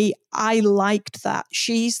for me, I liked that.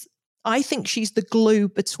 I think she's the glue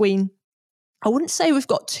between, I wouldn't say we've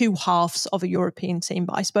got 2 halves of a European team,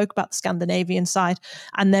 but I spoke about the Scandinavian side.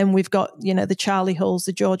 And then we've got, the Charlie Halls,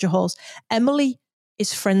 the Georgia Halls. Emily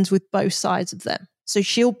is friends with both sides of them. So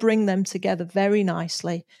she'll bring them together very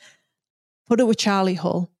nicely. Put her with Charlie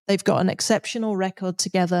Hull. They've got an exceptional record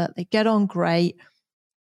together. They get on great.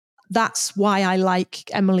 That's why I like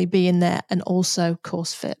Emily being there, and also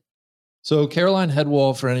course fit. So Caroline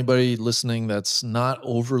Hedwall, for anybody listening that's not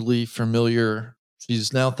overly familiar,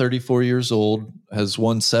 she's now 34 years old, has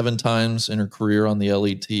won 7 times in her career on the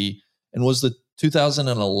LET, and was the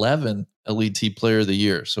 2011 LET Player of the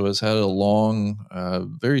Year. So has had a long,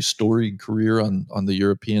 very storied career on the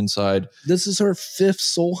European side. This is her 5th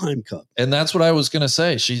Solheim Cup. And that's what I was going to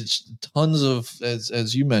say. She's tons of,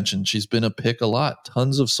 as you mentioned, she's been a pick a lot,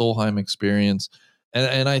 tons of Solheim experience.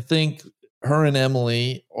 And I think her and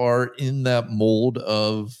Emily are in that mold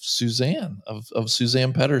of Suzanne, of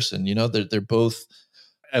Suzanne Pettersson. They're both,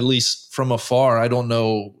 at least from afar, I don't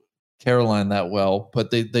know Caroline that well, but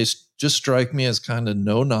they just strike me as kind of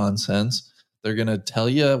no nonsense. They're going to tell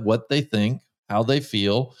you what they think, how they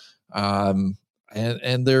feel, and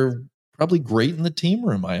they're probably great in the team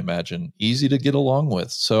room, I imagine, easy to get along with.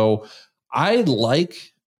 So I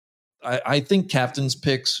think captain's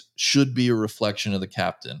picks should be a reflection of the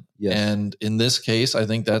captain. Yes. And in this case, I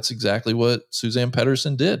think that's exactly what Suzanne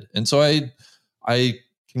Pettersson did. And so I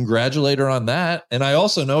congratulate her on that. And I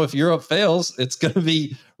also know if Europe fails, it's going to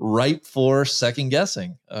be ripe for second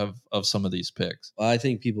guessing of some of these picks. I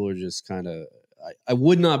think people are just kind of, I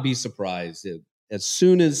would not be surprised as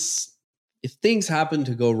soon as, if things happen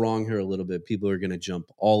to go wrong here a little bit, people are going to jump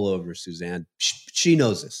all over Suzanne. She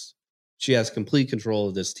knows this. She has complete control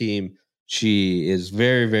of this team. She is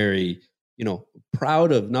very, very,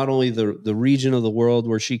 proud of not only the region of the world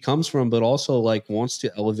where she comes from, but also wants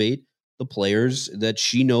to elevate the players that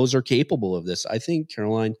she knows are capable of this. I think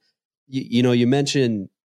Caroline, you mentioned,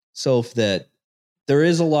 Soph, that there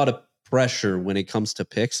is a lot of pressure when it comes to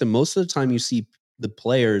picks. And most of the time you see the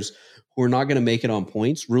players who are not going to make it on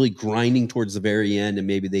points really grinding towards the very end. And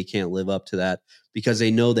maybe they can't live up to that because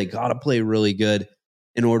they know they got to play really good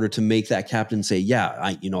in order to make that captain say, yeah,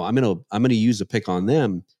 I'm going to use a pick on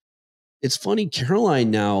them. It's funny,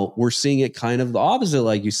 Caroline, now we're seeing it kind of the opposite,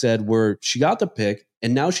 like you said, where she got the pick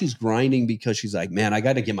and now she's grinding because she's like, man, I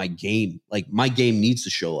got to get my game. My game needs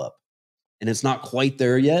to show up. And it's not quite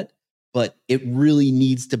there yet, but it really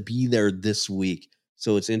needs to be there this week.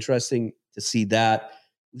 So it's interesting to see that.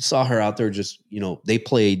 We saw her out there just,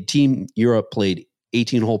 Team Europe played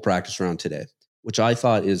 18-hole practice round today, which I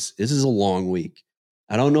thought this is a long week.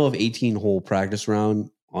 I don't know if 18-hole practice round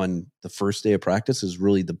on the first day of practice is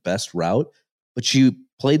really the best route, but she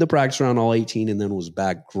played the practice round all 18 and then was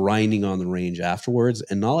back grinding on the range afterwards,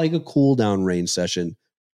 and not like a cool down range session,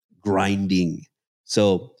 grinding.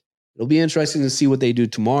 So it'll be interesting to see what they do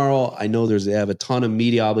tomorrow. I know they have a ton of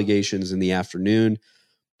media obligations in the afternoon,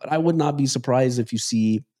 but I would not be surprised if you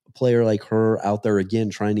see a player like her out there again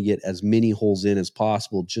trying to get as many holes in as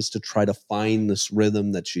possible just to try to find this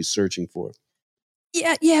rhythm that she's searching for.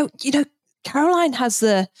 Yeah. Caroline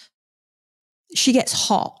she gets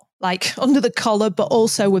hot, under the collar, but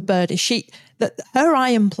also with birdie. Her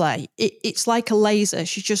iron play, it's like a laser.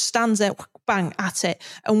 She just stands there, bang, at it.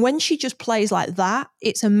 And when she just plays like that,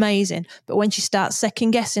 it's amazing. But when she starts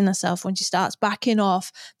second guessing herself, when she starts backing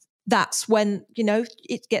off, that's when,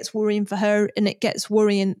 it gets worrying for her, and it gets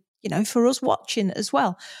worrying, for us watching as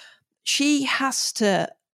well. She has to,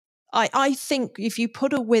 I think if you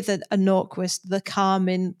put her with a Nordqvist, the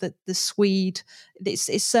Carmen, the Swede,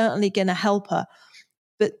 it's certainly going to help her.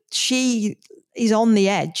 But she is on the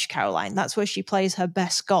edge, Caroline. That's where she plays her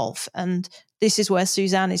best golf. And this is where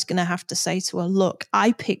Suzanne is going to have to say to her, look,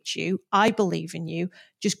 I picked you. I believe in you.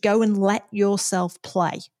 Just go and let yourself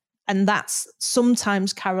play. And that's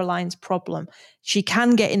sometimes Caroline's problem. She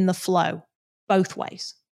can get in the flow both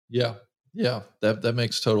ways. Yeah. That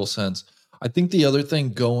makes total sense. I think the other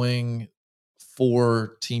thing going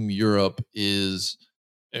for Team Europe is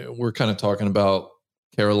we're kind of talking about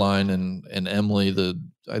Caroline and Emily.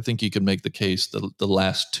 I think you could make the case the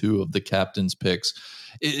last two of the captain's picks.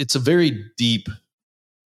 It's a very deep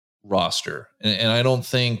roster, and I don't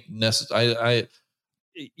think necessarily.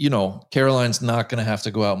 Caroline's not going to have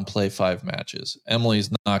to go out and play 5 matches. Emily's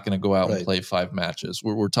not going to go out and play 5 matches.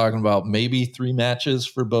 We're talking about maybe 3 matches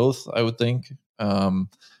for both, I would think.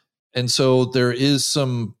 And so there is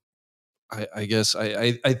some, I guess,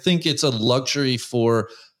 I think it's a luxury for,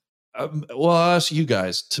 I'll ask you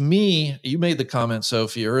guys. To me, you made the comment,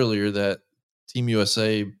 Sophie, earlier that Team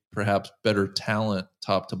USA perhaps better talent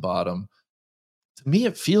top to bottom. To me,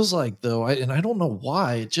 it feels like, though, and I don't know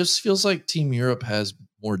why, it just feels like Team Europe has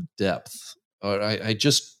more depth. I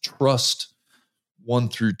just trust 1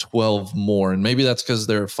 through 12 more. And maybe that's because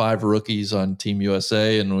there are 5 rookies on Team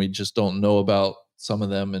USA and we just don't know about some of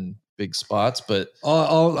them in big spots. But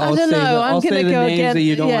I'll say the names that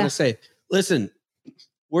you don't want to say. Listen,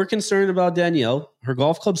 we're concerned about Danielle. Her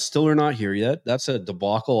golf clubs still are not here yet. That's a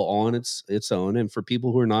debacle on its own. And for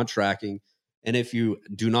people who are not tracking, and if you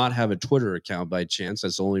do not have a Twitter account by chance,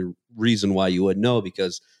 that's the only reason why you would know,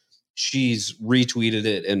 because she's retweeted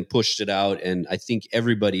it and pushed it out. And I think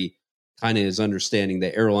everybody kind of is understanding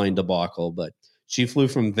the airline debacle. But she flew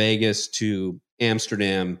from Vegas to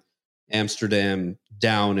Amsterdam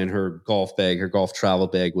down, and her golf travel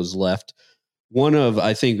bag was left. One of,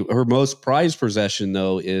 I think, her most prized possession,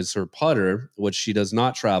 though, is her putter, which she does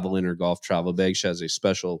not travel in her golf travel bag. She has a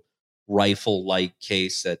special rifle-like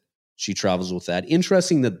case that she travels with that.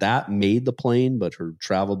 Interesting that made the plane, but her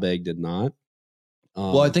travel bag did not.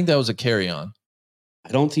 Well, I think that was a carry-on.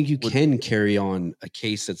 I don't think you can carry on a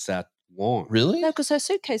case that's that long. Really? No, because her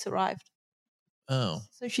suitcase arrived. Oh.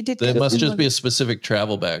 So she did. It must just be a specific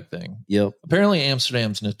travel bag thing. Yep. Apparently,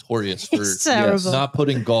 Amsterdam's notorious for not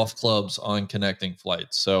putting golf clubs on connecting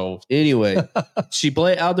flights. So anyway, she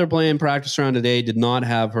out there playing practice round today, did not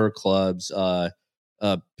have her clubs.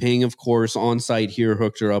 Ping, of course, on site here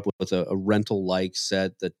hooked her up with a rental-like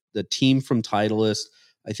set. The team from Titleist,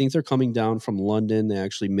 I think they're coming down from London. They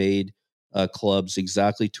actually made clubs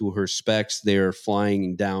exactly to her specs. They're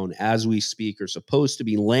flying down as we speak, are supposed to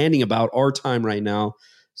be landing about our time right now,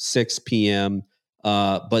 6 p.m.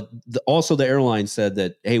 But also the airline said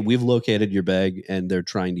that, hey, we've located your bag and they're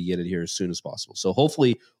trying to get it here as soon as possible. So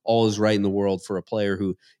hopefully all is right in the world for a player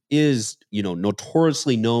who is,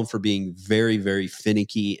 notoriously known for being very, very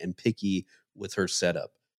finicky and picky with her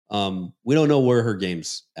setup. We don't know where her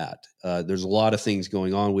game's at. There's a lot of things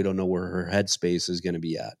going on. We don't know where her headspace is going to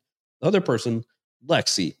be at. The other person,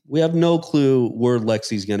 Lexi, we have no clue where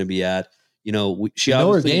Lexi's going to be at.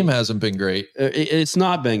 Her game hasn't been great. It's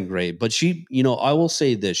not been great, but she, I will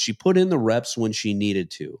say this: she put in the reps when she needed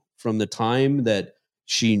to. From the time that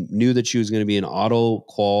she knew that she was going to be an auto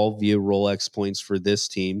qual via Rolex points for this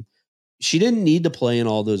team, she didn't need to play in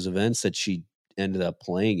all those events that she ended up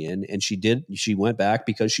playing in, and she did. She went back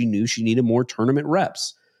because she knew she needed more tournament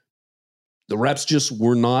reps. The reps just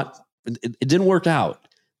were not. It didn't work out.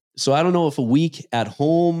 So I don't know if a week at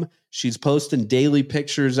home, she's posting daily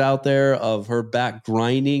pictures out there of her back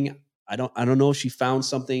grinding. I don't know if she found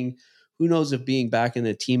something. Who knows if being back in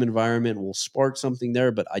a team environment will spark something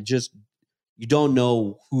there, but you don't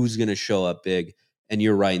know who's going to show up big. And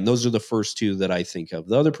you're right. And those are the first 2 that I think of.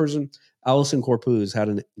 The other person, Allison Corpuz, has had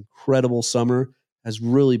an incredible summer, has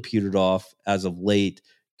really petered off as of late.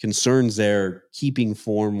 Concerns there, keeping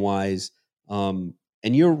form wise. And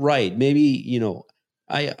you're right. Maybe,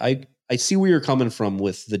 I see where you're coming from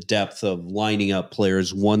with the depth of lining up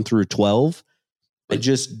players 1 through 12. I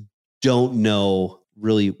just don't know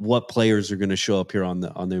really what players are going to show up here on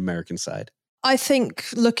the American side. I think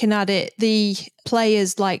looking at it, the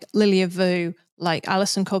players like Lilia Vu, like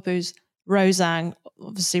Alison Corpuz, Roseanne,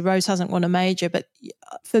 obviously Rose hasn't won a major, but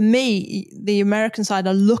for me, the American side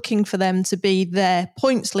are looking for them to be their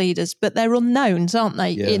points leaders, but they're unknowns, aren't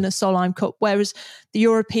they, in a Solheim Cup, whereas the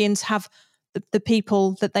Europeans have the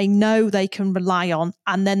people that they know they can rely on,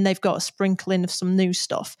 and then they've got a sprinkling of some new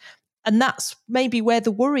stuff. And that's maybe where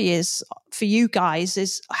the worry is for you guys,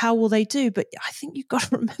 is how will they do? But I think you've got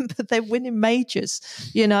to remember they're winning majors,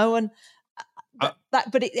 and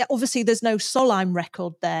but obviously there's no Solheim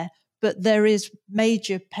record there, but there is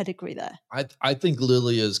major pedigree there. I think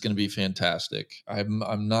Lilia is going to be fantastic.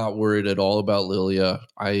 I'm not worried at all about Lilia.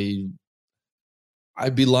 I'd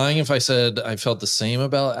be lying if I said I felt the same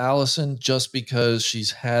about Allison, just because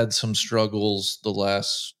she's had some struggles the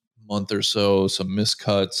last month or so, some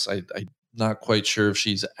miscuts. I'm not quite sure if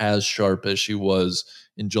she's as sharp as she was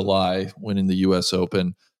in July winning the U.S.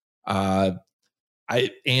 Open. Andrea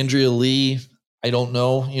Lee, I don't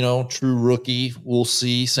know, true rookie. We'll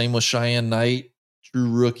see. Same with Cheyenne Knight, true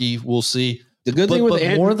rookie. We'll see. The good thing with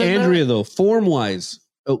Andrea, though, form-wise,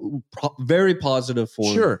 very positive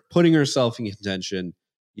form. Sure. Putting herself in contention,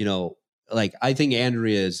 I think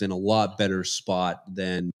Andrea is in a lot better spot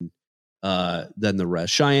than the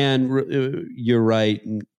rest. Cheyenne, you're right.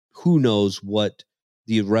 And who knows what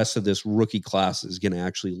the rest of this rookie class is going to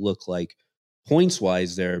actually look like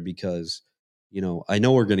points-wise there, because I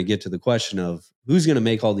know we're going to get to the question of who's going to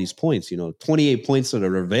make all these points. 28 points that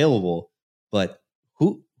are available, but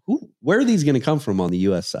where are these going to come from on the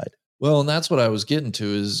U.S. side? Well, and that's what I was getting to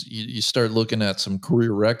is you start looking at some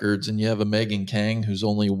career records, and you have a Megan Kang who's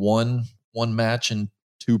only won one match in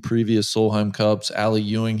 2 previous Solheim Cups. Allie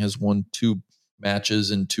Ewing has won 2 matches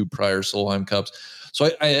in 2 prior Solheim Cups. So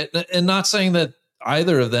and not saying that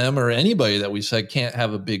either of them or anybody that we said can't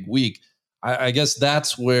have a big week. I guess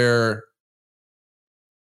that's where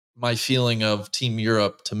my feeling of Team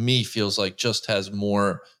Europe to me feels like just has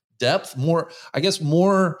more depth, more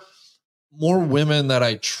women that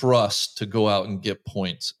I trust to go out and get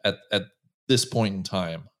points at this point in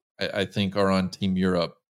time. I think are on Team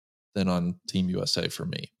Europe than on Team USA for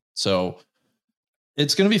me. So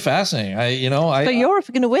it's going to be fascinating. But Europe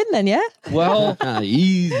are going to win then, yeah? Well,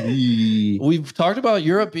 easy. We've talked about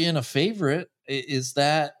Europe being a favorite. Is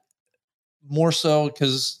that more so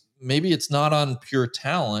because maybe it's not on pure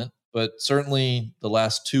talent, but certainly the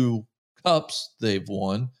last 2 cups they've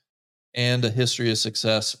won and a history of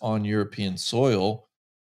success on European soil.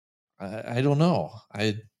 I don't know.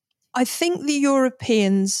 I think the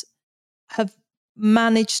Europeans have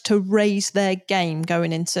managed to raise their game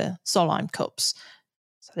going into Solheim Cups.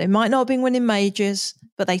 So they might not have been winning majors,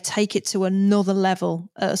 but they take it to another level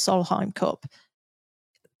at a Solheim Cup.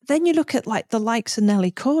 Then you look at the likes of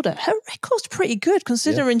Nelly Korda. Her record's pretty good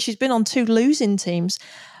considering she's been on 2 losing teams.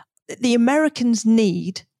 The Americans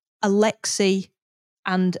need a Lexi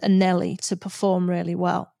and a Nelly to perform really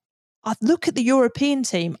well. I look at the European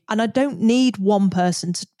team and I don't need one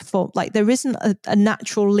person to perform. There isn't a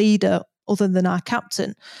natural leader other than our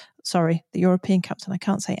captain. Sorry, the European captain. I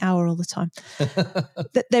can't say our all the time.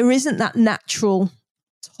 There isn't that natural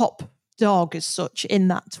top dog as such in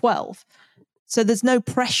that 12. So there's no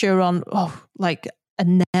pressure on,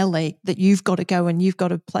 a Nelly that you've got to go and you've got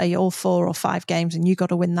to play all 4 or 5 games and you've got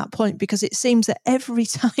to win that point, because it seems that every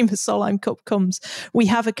time a Solheim Cup comes, we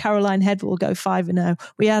have a Caroline Head will go 5-0.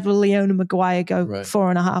 We had a Leona Maguire go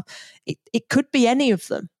 4.5. It could be any of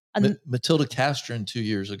them. And Matilda Castron 2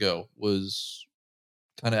 years ago was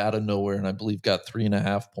kind of out of nowhere, and I believe got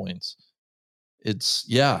 3.5 points.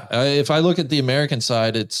 If I look at the American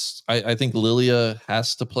side, I think Lilia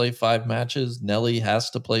has to play 5 matches. Nelly has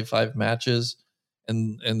to play 5 matches.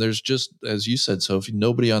 And there's just, as you said, Sophie,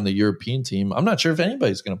 nobody on the European team. I'm not sure if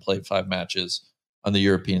anybody's going to play 5 matches on the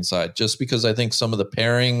European side, just because I think some of the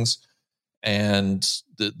pairings and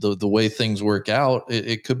the way things work out,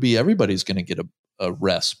 it could be everybody's going to get a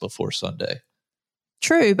rest before Sunday.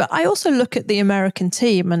 True, but I also look at the American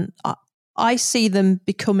team and I see them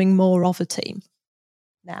becoming more of a team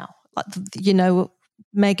now.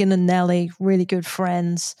 Megan and Nelly, really good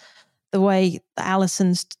friends. The way that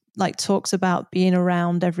Alison's talks about being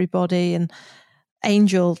around everybody, and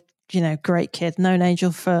Angel, great kid, known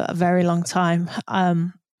Angel for a very long time.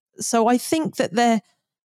 So I think that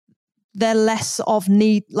they're less of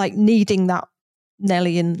needing that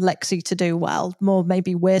Nelly and Lexi to do well. More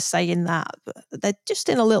maybe we're saying that, but they're just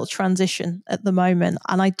in a little transition at the moment.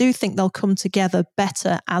 And I do think they'll come together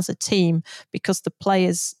better as a team because the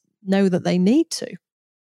players know that they need to.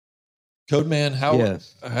 Codeman,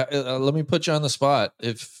 let me put you on the spot.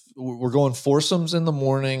 If we're going foursomes in the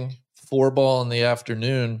morning, 4-ball in the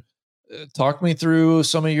afternoon, talk me through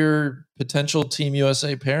some of your potential Team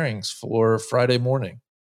USA pairings for Friday morning.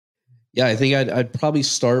 Yeah, I think I'd probably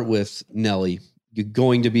start with Nelly. You're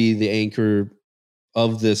going to be the anchor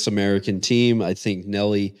of this American team. I think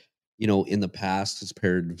Nelly, in the past has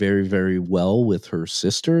paired very, very well with her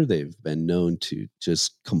sister. They've been known to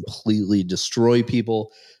just completely destroy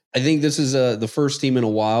people. I think this is the first team in a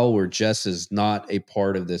while where Jess is not a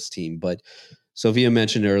part of this team. But Sophia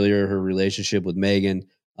mentioned earlier her relationship with Megan.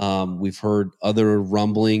 We've heard other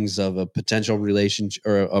rumblings of a potential relationship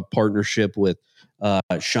or a partnership with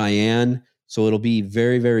Cheyenne. So it'll be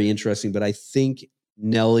very, very interesting. But I think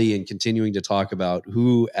Nelly, and continuing to talk about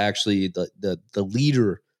who actually the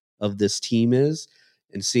leader of this team is,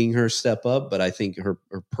 and seeing her step up. But I think her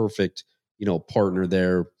perfect, partner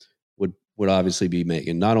there would obviously be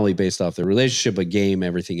Megan, not only based off their relationship, but game,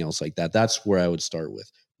 everything else like that. That's where I would start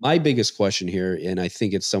with. My biggest question here, and I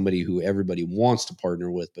think it's somebody who everybody wants to partner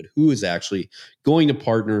with, but who is actually going to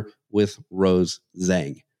partner with Rose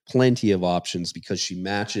Zhang? Plenty of options because she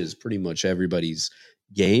matches pretty much everybody's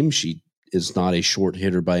game. She is not a short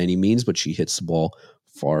hitter by any means, but she hits the ball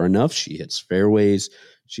far enough. She hits fairways.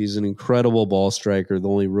 She's an incredible ball striker. The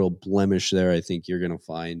only real blemish there I think you're going to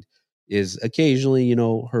find is occasionally,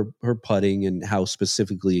 her putting and how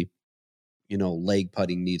specifically, leg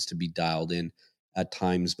putting needs to be dialed in at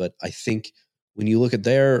times. But I think when you look at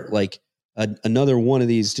there, like another one of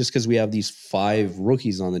these, just because we have these 5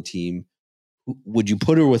 rookies on the team, would you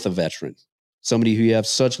put her with a veteran? Somebody who you have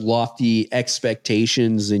such lofty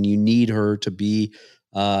expectations and you need her to be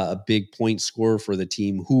a big point scorer for the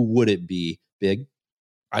team. Who would it be, Big?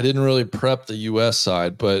 I didn't really prep the U.S.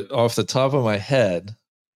 side, but off the top of my head,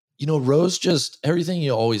 Rose, just everything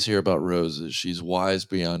you always hear about Rose is she's wise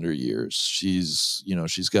beyond her years. She's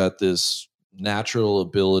got this natural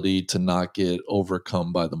ability to not get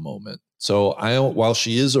overcome by the moment. So while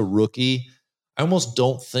she is a rookie, I almost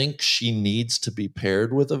don't think she needs to be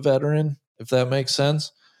paired with a veteran, if that makes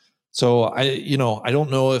sense. So I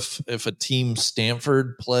don't know if a Team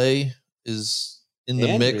Stanford play is in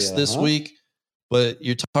the mix this week, but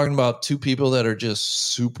you're talking about 2 people that are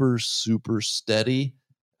just super, super steady.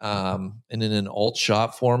 And in an alt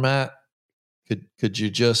shot format, could you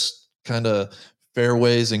just kind of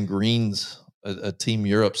fairways and greens a Team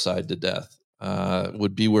Europe side to death?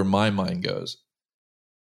 Would be where my mind goes.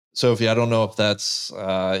 Sophie, I don't know if that's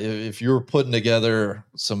if you're putting together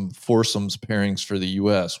some foursomes pairings for the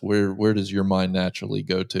U.S., where does your mind naturally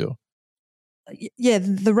go to? Yeah,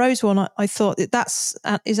 the Rose one, I thought is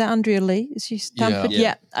that Andrea Lee? Is she Stanford?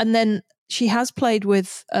 Yeah. And then she has played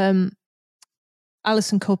with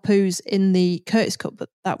Alison Corpuz in the Curtis Cup, but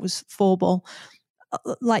that was 4-ball.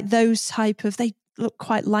 Like those type of, they look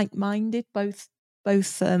quite like-minded, both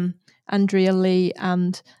Andrea Lee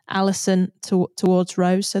and Alison towards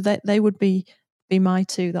Rose. So they would be my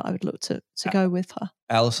 2 that I would look to go with her.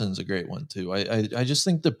 Alison's a great one too. I just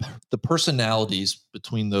think the personalities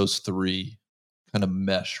between those 3 kind of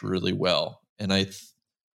mesh really well. And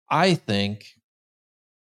I think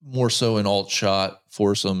more so in alt shot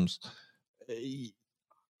foursomes,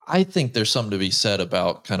 I think there's something to be said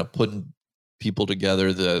about kind of putting people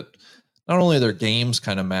together that not only their games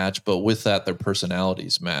kind of match, but with that, their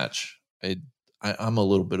personalities match. I'm a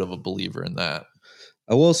little bit of a believer in that.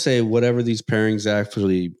 I will say whatever these pairings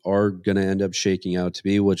actually are going to end up shaking out to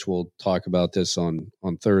be, which we'll talk about this on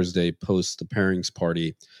Thursday post the pairings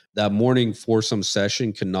party, that morning foursome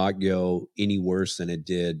session cannot go any worse than it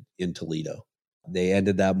did in Toledo. They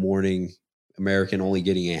ended that morning, American only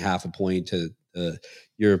getting a half a point to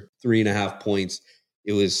your 3.5 points.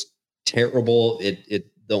 It was terrible. The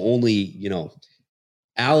only,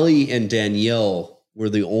 Allie and Danielle were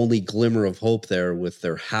the only glimmer of hope there with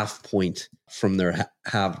their half point from their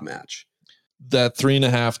half match. That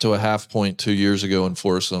 3.5 to a half point 2 years ago in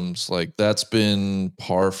foursomes, like that's been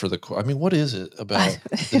par for the course. I mean, what is it about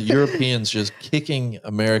the Europeans just kicking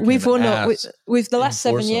American We've won ass with the last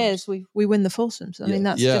 7 foursomes? years. We win the foursomes. I mean,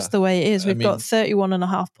 that's just the way it is. We've got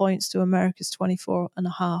 31.5 points to America's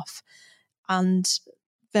 24.5, and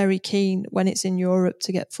very keen when it's in Europe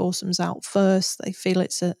to get foursomes out first. They feel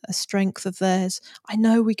it's a strength of theirs. I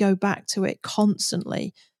know we go back to it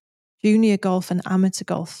constantly. Junior golf and amateur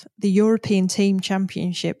golf, the European Team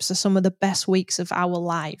Championships are some of the best weeks of our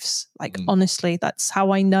lives. Like, honestly, that's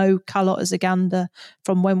how I know Carlotta Zaganda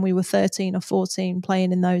from when we were 13 or 14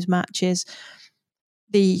 playing in those matches.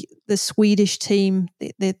 The Swedish team,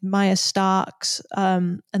 the Maya Starks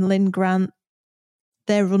and Lynn Grant,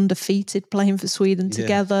 they're undefeated playing for Sweden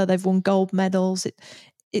together. Yeah. They've won gold medals.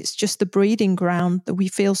 It's just the breeding ground that we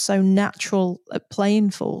feel so natural at playing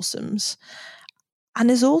foursomes. And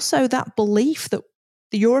there's also that belief that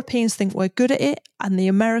the Europeans think we're good at it and the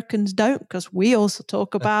Americans don't, because we also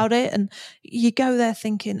talk about it. And you go there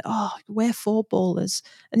thinking, oh, we're 4-ballers.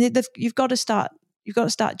 And you've got to start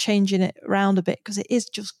changing it around a bit, because it is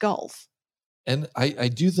just golf. And I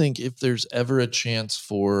do think if there's ever a chance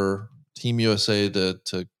for Team USA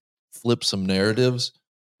to flip some narratives,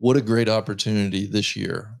 what a great opportunity this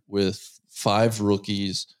year with 5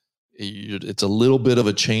 rookies. It's a little bit of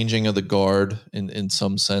a changing of the guard in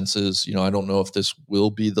some senses. I don't know if this will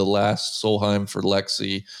be the last Solheim for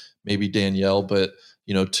Lexi, maybe Danielle, but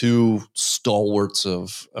two stalwarts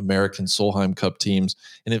of American Solheim Cup teams.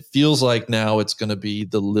 And it feels like now it's going to be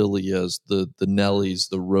the Lilias, the Nellies,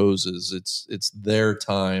 the Roses. It's their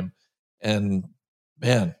time. And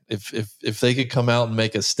man, if they could come out and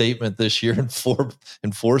make a statement this year in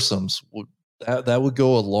foursomes, that would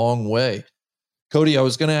go a long way. Cody, I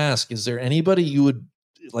was going to ask, is there anybody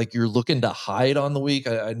you're looking to hide on the week?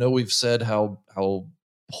 I know we've said how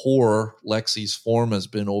poor Lexi's form has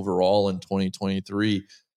been overall in 2023.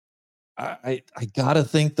 I got to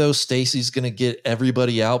think, though, Stacy's going to get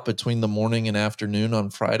everybody out between the morning and afternoon on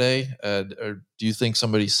Friday. Or do you think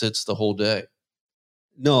somebody sits the whole day?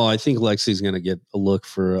 No, I think Lexi's going to get a look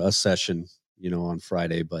for a session, on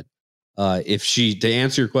Friday. But to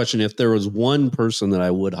answer your question, if there was one person that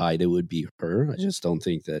I would hide, it would be her. I just don't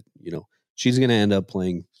think that, she's going to end up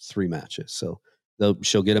playing 3 matches. So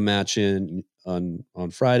she'll get a match in on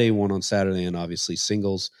Friday, one on Saturday, and obviously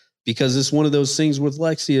singles, because it's one of those things with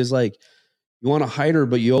Lexi is like, you want to hide her,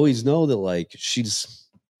 but you always know that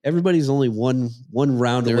everybody's only one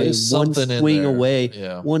round there away, one swing away,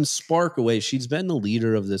 one spark away. She's been the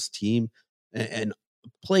leader of this team and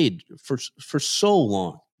played for so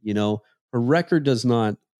long. Her record does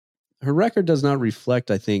not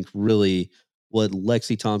reflect, I think, really what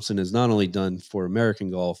Lexi Thompson has not only done for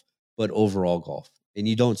American golf, but overall golf. And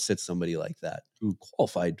you don't sit somebody like that who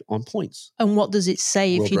qualified on points. And what does it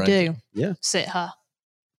say if you do sit her?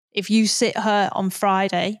 If you sit her on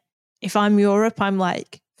Friday, if I'm Europe, I'm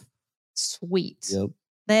like, sweet. Yep.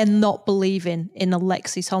 They're not believing in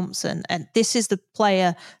Alexi Thompson. And this is the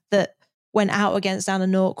player that went out against Anna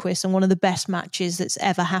Nordqvist in one of the best matches that's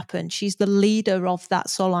ever happened. She's the leader of that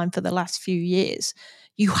Solheim for the last few years.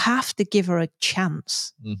 You have to give her a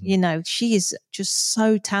chance. Mm-hmm. She is just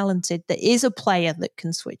so talented. There is a player that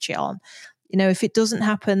can switch it on. If it doesn't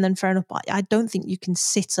happen, then fair enough. But I don't think you can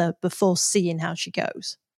sit her before seeing how she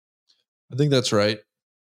goes. I think that's right.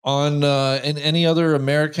 On and any other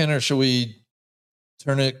American, or should we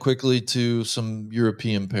turn it quickly to some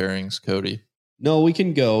European pairings, Cody? No, we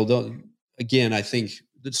can go. Again, I think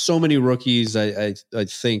there's so many rookies. I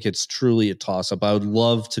think it's truly a toss-up. I would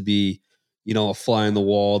love to be, a fly on the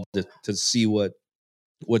wall to see what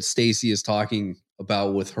Stacy is talking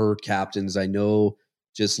about with her captains. I know,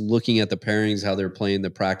 just looking at the pairings, how they're playing the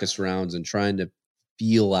practice rounds and trying to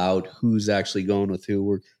feel out who's actually going with who.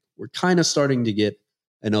 We're kind of starting to get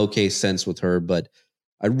an okay sense with her, but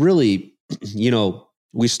I really,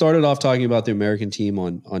 we started off talking about the American team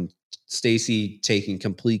on Stacy taking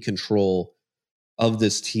complete control of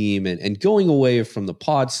this team and going away from the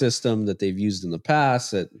pod system that they've used in the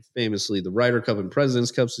past, that famously the Ryder Cup and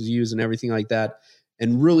President's Cups is used and everything like that,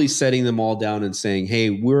 and really setting them all down and saying,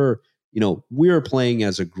 hey, we're playing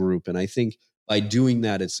as a group. And I think by doing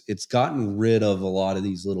that, it's gotten rid of a lot of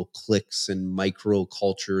these little cliques and micro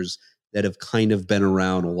cultures that have kind of been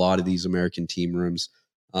around a lot of these American team rooms.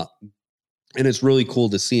 And it's really cool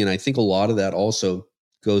to see. And I think a lot of that also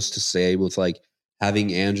goes to say with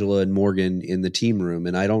having Angela and Morgan in the team room.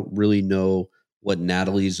 And I don't really know what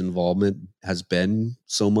Natalie's involvement has been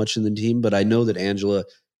so much in the team, but I know that Angela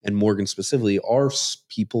and Morgan specifically are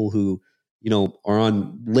people who, are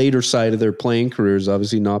on later side of their playing careers,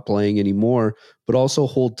 obviously not playing anymore, but also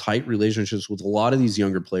hold tight relationships with a lot of these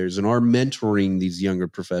younger players and are mentoring these younger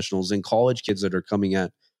professionals and college kids that are coming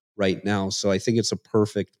at right now. So I think it's a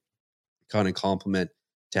perfect kind of compliment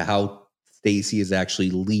to how Stacy is actually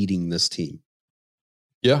leading this team.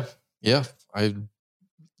 Yeah. I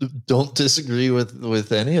don't disagree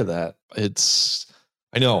with any of that.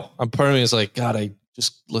 I know. I'm part of me is like, God,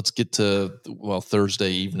 let's get to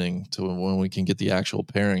Thursday evening to when we can get the actual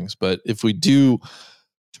pairings. But if we do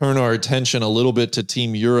turn our attention a little bit to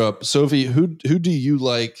Team Europe, Sophie, who do you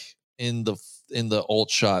like in the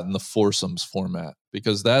alt shot in the foursomes format?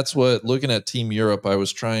 Because that's what, looking at Team Europe, I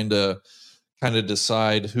was trying to kind of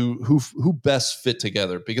decide who best fit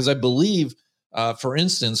together, because I believe, for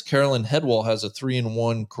instance, Carolyn Headwall has a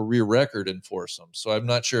 3-1 career record in foursomes. So I'm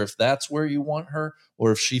not sure if that's where you want her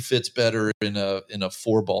or if she fits better in a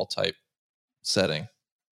 4-ball type setting.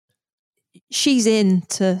 She's in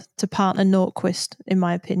to partner Nordqvist, in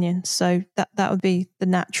my opinion. So that would be the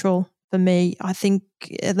natural for me. I think,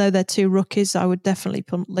 though they're 2 rookies, I would definitely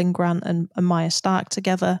put Lynn Grant and Maya Stark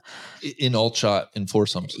together. In alt shot, in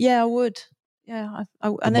foursomes? Yeah, I would. Yeah.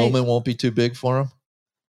 The moment won't be too big for him?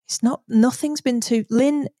 Nothing's been too...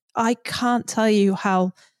 Lynn, I can't tell you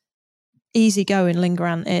how easygoing Lynn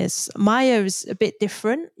Grant is. Maya's a bit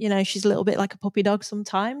different. You know, she's a little bit like a puppy dog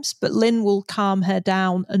sometimes, but Lynn will calm her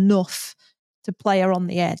down enough to play her on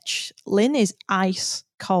the edge. Lynn is ice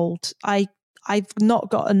cold. I've not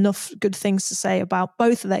got enough good things to say about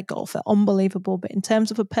both of their golf. They're unbelievable. But in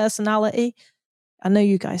terms of a personality, I know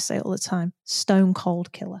you guys say it all the time, stone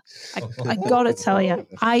cold killer. I got to tell you,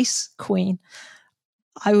 ice queen.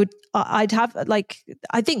 I'd have, like,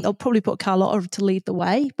 I think they'll probably put Carlotta to lead the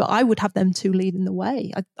way, but I would have them two leading the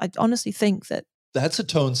way. I honestly think that's a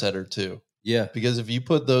tone setter too. Yeah. Because if you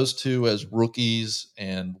put those two as rookies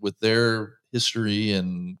and with their history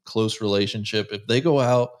and close relationship, if they go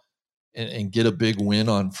out and get a big win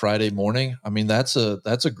on Friday morning, I mean, that's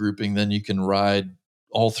a grouping then you can ride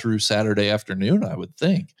all through Saturday afternoon, I would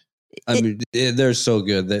think. I mean, they're so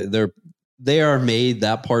good. They are made,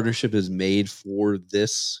 that partnership is made for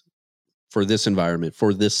this environment,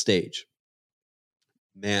 for this stage.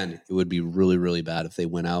 Man, it would be really, really bad if they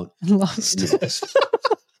went out and lost.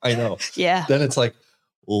 I know. Yeah. Then it's like,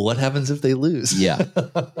 well, what happens if they lose? Yeah.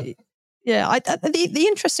 Yeah. The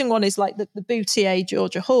interesting one is like the Boutier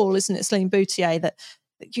Georgia Hall, isn't it? Celine Boutier, that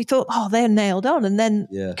you thought, oh, they're nailed on. And then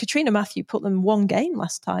Katrina Matthew put them one game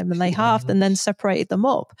last time and they halved and then separated them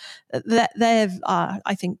up. They've,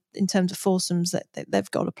 I think, in terms of foursomes, that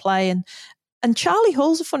they've got to play. And Charlie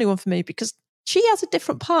Hall's a funny one for me because she has a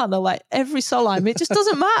different partner, like every Solheim. It just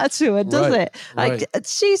doesn't matter to her, does it? Like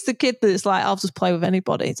she's the kid that's like, I'll just play with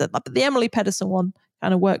anybody. So, but the Emily Pedersen one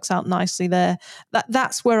kind of works out nicely there.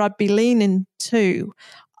 That's where I'd be leaning to.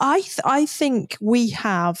 I think we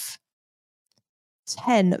have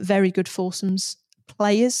 10 very good foursomes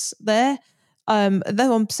players there.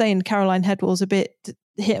 Though I'm saying Caroline Headwell's a bit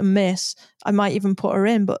hit and miss, I might even put her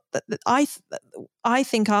in. But I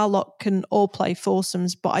think our lot can all play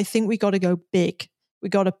foursomes, but I think we got to go big. We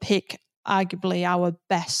got to pick arguably our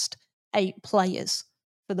best 8 players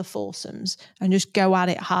for the foursomes and just go at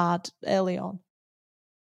it hard early on.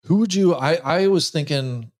 Who would you? I was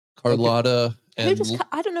thinking Carlotta. Okay.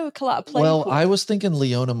 I don't know who Carlotta played. Well, I was thinking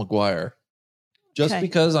Leona McGuire. Just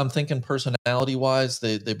because I'm thinking personality wise,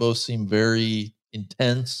 they both seem very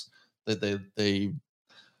intense. That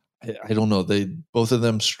I don't know. Both of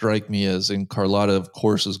them strike me as, and Carlotta, of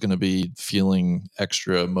course, is going to be feeling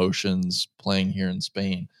extra emotions playing here in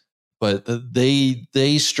Spain, but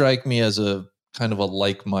they strike me as a kind of a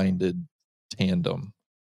like-minded tandem.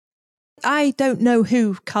 I don't know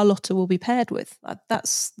who Carlotta will be paired with.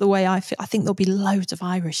 That's the way I feel. I think there'll be loads of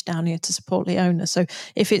Irish down here to support Leona. So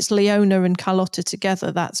if it's Leona and Carlotta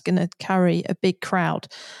together, that's going to carry a big crowd.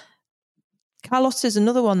 Carlotta is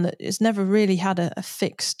another one that has never really had a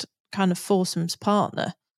fixed kind of foursomes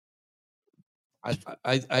partner.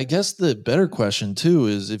 I guess the better question too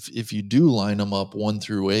is if you do line them up 1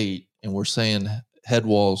 through 8, and we're saying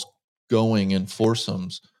Headwall's going in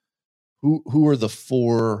foursomes, who are the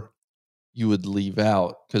 4 you would leave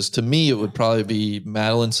out? Because to me, it would probably be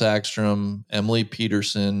Madeline Sackstrom, Emily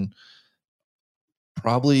Peterson,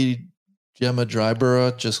 probably Gemma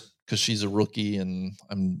Dryborough, just because she's a rookie and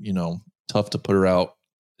I'm, tough to put her out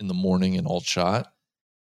in the morning and all shot.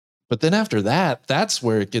 But then after that, that's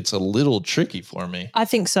where it gets a little tricky for me. I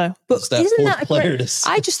think so. But isn't that a great,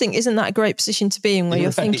 I just think, isn't that a great position to be in where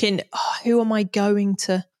you're thinking, who am I going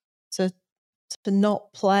to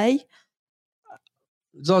not play?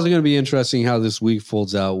 It's also going to be interesting how this week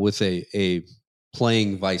folds out with a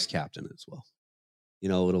playing vice captain as well.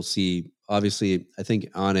 It'll see, obviously, I think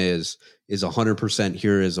Anna is 100%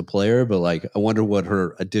 here as a player, but like, I wonder what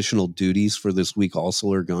her additional duties for this week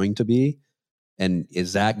also are going to be. And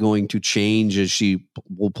is that going to change as she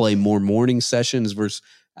will play more morning sessions versus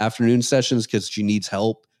afternoon sessions because she needs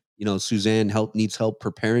help? Suzanne needs help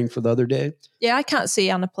preparing for the other day. Yeah, I can't see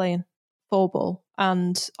Anna playing 4-ball,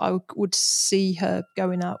 and I would see her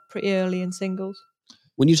going out pretty early in singles.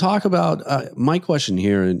 When you talk about my question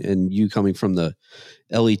here, and you coming from the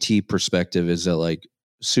LET perspective, is that like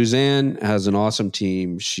Suzanne has an awesome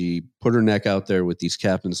team. She put her neck out there with these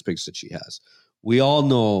captain's picks that she has. We all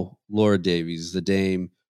know Laura Davies, the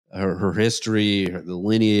dame, her history, the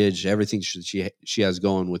lineage, everything she has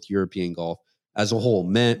going with European golf as a whole,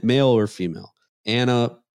 male or female.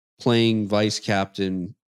 Anna playing vice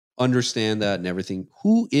captain, understand that and everything.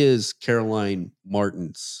 Who is Caroline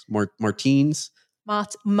Martins? Martins,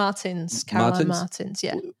 Caroline Martins,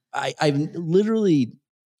 yeah. I've literally,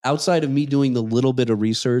 outside of me doing the little bit of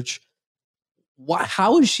research,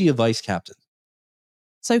 how is she a vice captain?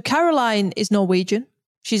 So Caroline is Norwegian.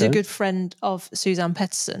 She's a good friend of Suzanne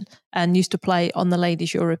Pettersen and used to play on the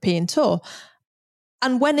Ladies European Tour.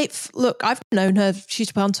 And when look, I've known her,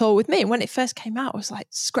 she's been on tour with me. And when it first came out, I was like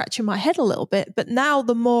scratching my head a little bit. But now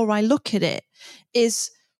the more I look at it is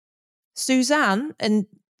Suzanne, and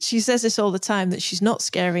she says this all the time, that she's not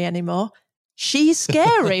scary anymore. She's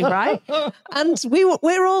scary, right? And we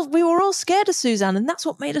were all scared of Suzanne, and that's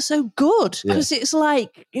what made her so good. Because it's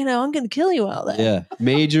like, I'm going to kill you out there. Yeah,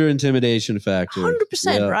 major intimidation factor.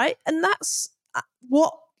 100%, right? And that's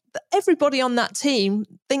what everybody on that team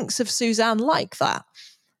thinks of Suzanne like that.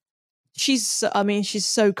 She's so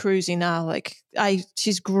cruisy now. Like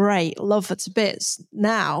she's great. Love her to bits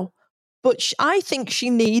now. But I think she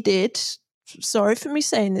needed, sorry for me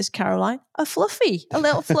saying this, Caroline, a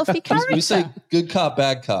little fluffy character. We say good cop,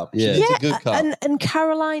 bad cop. She needs a good cop. And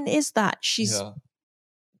Caroline is that. She's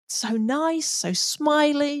so nice, so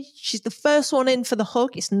smiley. She's the first one in for the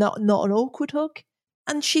hug. It's not an awkward hug.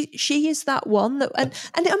 And she is that one that,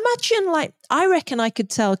 and imagine, like, I reckon I could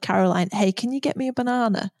tell Caroline, hey, can you get me a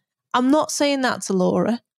banana? I'm not saying that to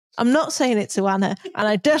Laura. I'm not saying it to Anna, and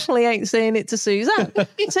I definitely ain't saying it to Suzanne.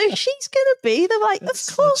 So she's going to be the like,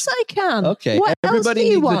 of course I can. Okay, what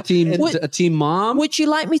everybody needs a team mom. Would you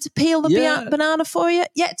like me to peel the banana for you?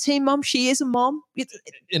 Yeah, team mom. She is a mom.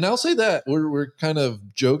 And I'll say that we're kind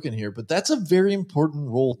of joking here, but that's a very important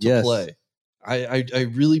role to play. I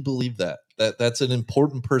really believe that's an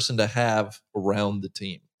important person to have around the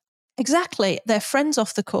team. Exactly. They're friends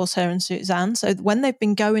off the course, her and Suzanne. So when they've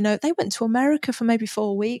been going out, they went to America for maybe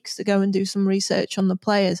 4 weeks to go and do some research on the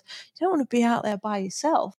players. You don't want to be out there by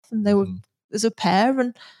yourself. And they were as a pair.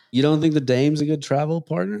 And you don't think the dame's a good travel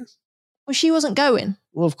partner? Well, she wasn't going.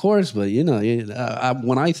 Well, of course, but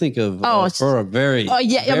when I think of her, very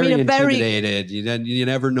intimidated. You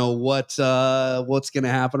never know what's going to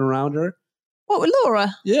happen around her. What with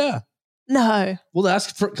Laura? Yeah. No. Well,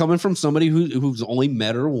 that's coming from somebody who's only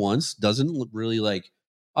met her once, doesn't really like,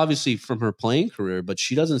 obviously from her playing career, but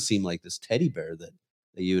she doesn't seem like this teddy bear that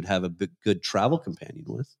you would have a good travel companion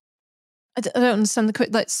with. I don't understand the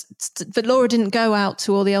quick. But Laura didn't go out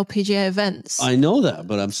to all the LPGA events. I know that,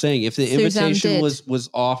 but I'm saying if the Suzanne invitation did. was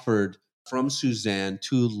offered from Suzanne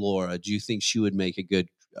to Laura, do you think she would make a good?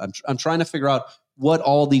 I'm trying to figure out what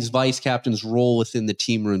all these vice captains' role within the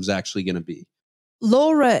team room is actually going to be.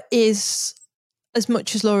 Laura is, as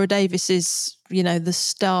much as Laura Davis is, the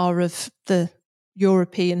star of the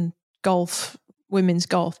European golf, women's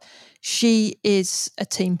golf, she is a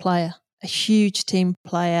team player, a huge team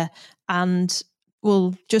player, and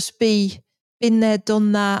will just be been there,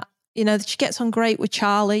 done that. She gets on great with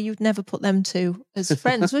Charlie. You'd never put them two as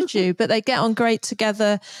friends, would you? But they get on great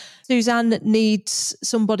together. Suzanne needs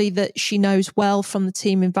somebody that she knows well from the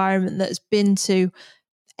team environment, that has been to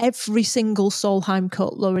every single Solheim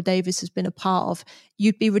Cup Laura Davis has been a part of.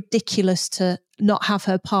 You'd be ridiculous to not have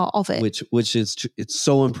her part of it. Which is, it's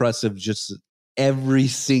so impressive. Just every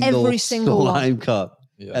single Solheim Cup.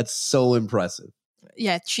 Yeah. That's so impressive.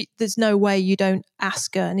 Yeah, there's no way you don't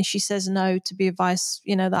ask her, and if she says no to be advice,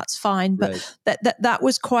 that's fine. But that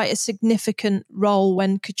was quite a significant role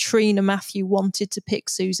when Katrina Matthew wanted to pick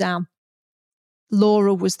Suzanne.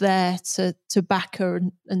 Laura was there to back her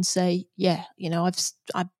and say, yeah,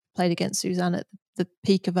 I've played against Suzanne at the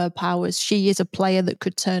peak of her powers. She is a player that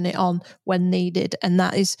could turn it on when needed. And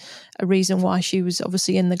that is a reason why she was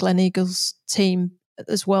obviously in the Gleneagles team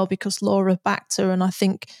as well, because Laura backed her. And I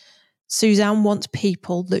think Suzanne wants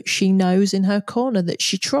people that she knows in her corner, that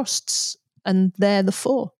she trusts. And they're the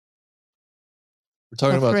four. We're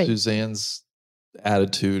talking about Suzanne's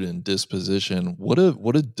attitude and disposition. What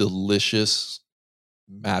a delicious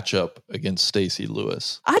matchup against Stacey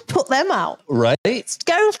Lewis. I'd put them out. Right?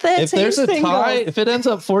 Go 13 If there's a tie, if it ends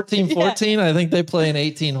up 14-14, Yeah. I think they play an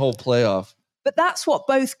 18-hole playoff. But that's what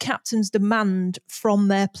both captains demand from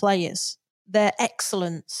their players. Their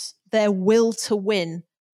excellence, their will to win,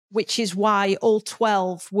 which is why all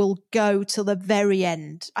 12 will go to the very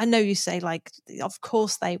end. I know you say, like, of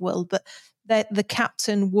course they will, but the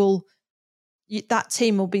captain will... that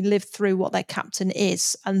team will be lived through what their captain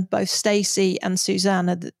is, and both Stacey and Suzanne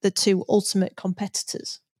are the two ultimate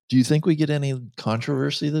competitors. Do you think we get any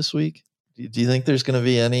controversy this week? Do you think there's going to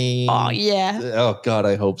be any? Oh, yeah. Oh, God,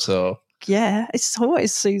 I hope so. Yeah, it's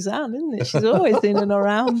always Suzanne, isn't it? She's always in and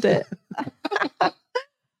around it.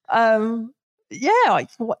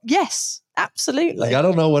 Yes, absolutely. Like, I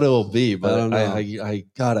don't know what it will be, but I don't know.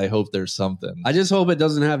 God, I hope there's something. I just hope it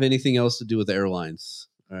doesn't have anything else to do with airlines.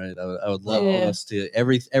 All right, I would love us to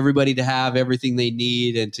everybody to have everything they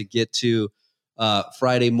need and to get to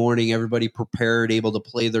Friday morning, everybody prepared, able to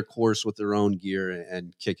play their course with their own gear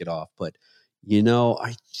and kick it off. But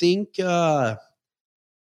I think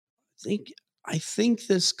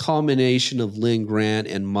this combination of Lynn Grant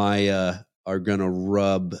and my are going to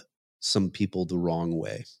rub some people the wrong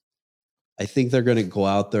way. I think they're going to go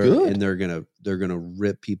out there and they're going to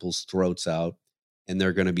rip people's throats out, and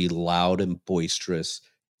they're going to be loud and boisterous,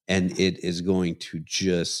 and it is going to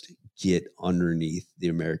just get underneath the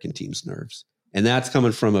American team's nerves. And that's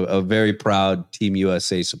coming from a very proud Team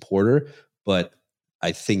USA supporter, but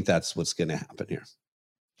I think that's what's going to happen here.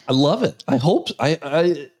 I love it. I hope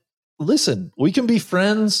I listen, we can be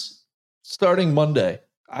friends starting Monday.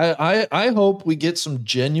 I hope we get some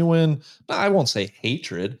genuine, I won't say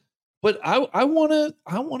hatred, but I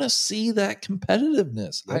want to see that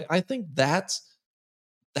competitiveness. Yep. I think that's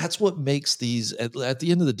what makes these at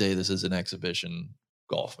the end of the day, this is an exhibition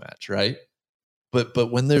golf match, right?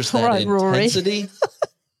 But when there's that intensity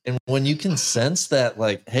and when you can sense that,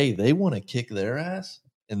 like, hey, they want to kick their ass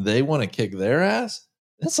and they want to kick their ass,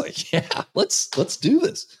 it's like, yeah, let's do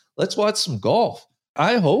this. Let's watch some golf.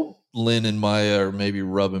 I hope Lynn and Maya are maybe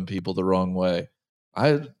rubbing people the wrong way.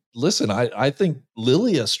 I think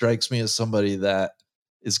Lilia strikes me as somebody that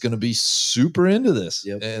is going to be super into this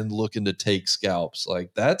and looking to take scalps.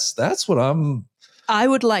 Like that's what I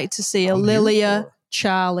would like to see a Lilia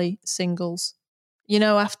Charlie singles. You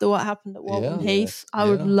know, after what happened at Walton Heath, I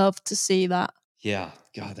would love to see that. Yeah.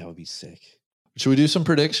 God, that would be sick. Should we do some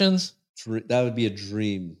predictions? That would be a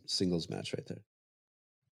dream singles match right there.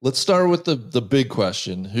 Let's start with the big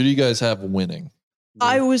question. Who do you guys have winning?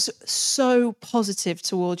 I was so positive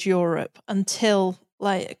towards Europe until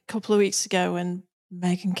like a couple of weeks ago when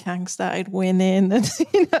Megan Kang started winning, and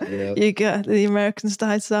you got the Americans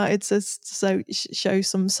started to show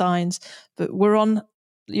some signs. But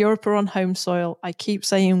Europe are on home soil. I keep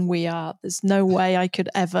saying we are. There's no way I could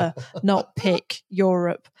ever not pick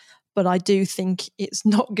Europe, but I do think it's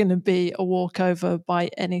not going to be a walkover by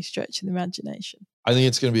any stretch of the imagination. I think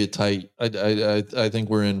it's going to be a tight. I think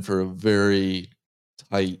we're in for a very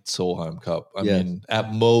tight Solheim Cup. I mean,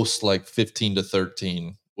 at most like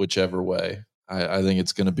 15-13, whichever way. I think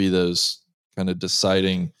it's going to be those kind of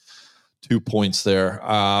deciding 2 points there.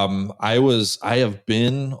 I have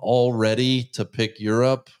been all ready to pick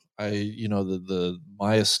Europe. The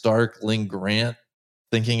Maya Stark, Lynn Grant,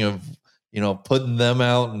 thinking of, putting them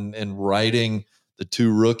out and writing the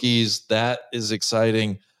two rookies. That is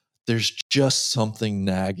exciting. There's just something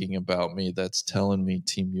nagging about me that's telling me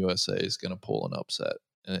Team USA is going to pull an upset.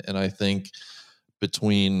 And I think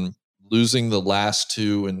between losing the last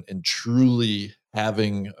two and truly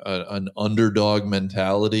having an underdog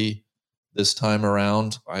mentality this time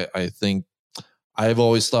around, I think I've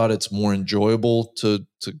always thought it's more enjoyable to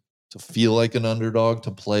feel like an underdog,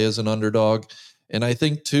 to play as an underdog. And I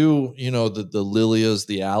think too, the Lilias,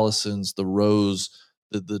 the Allisons, the Rose,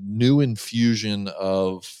 the new infusion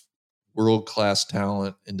of world-class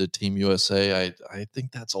talent into Team USA, I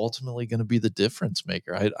think that's ultimately going to be the difference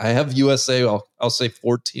maker. I have USA, I'll say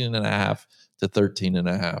 14.5 to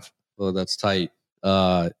 13.5. Well, that's tight.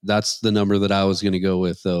 That's the number that I was going to go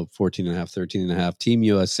with, 14.5, 13.5. Team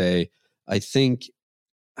USA. I think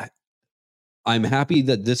I'm happy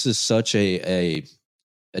that this is such a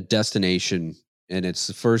destination, and it's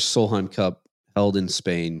the first Solheim Cup held in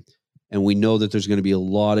Spain. And we know that there's going to be a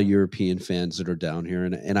lot of European fans that are down here.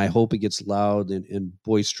 And I hope it gets loud and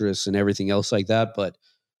boisterous and everything else like that. But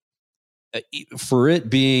for it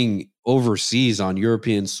being overseas on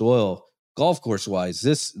European soil, golf course wise,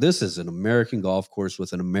 this is an American golf course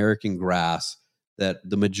with an American grass that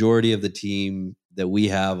the majority of the team that we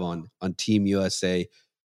have on Team USA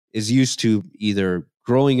is used to either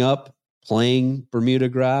growing up playing Bermuda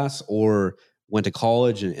grass or went to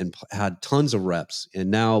college and had tons of reps, and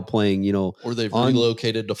now playing, or they've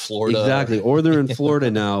relocated to Florida. Exactly. Or they're in Florida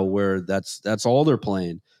now where that's all they're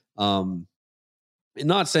playing. And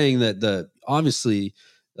not saying that obviously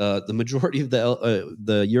the majority of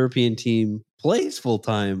the European team plays full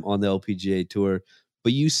time on the LPGA tour,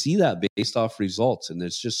 but you see that based off results. And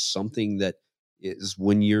it's just something that is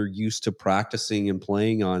when you're used to practicing and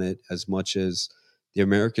playing on it as much as the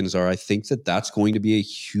Americans are, I think that's going to be a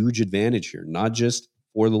huge advantage here, not just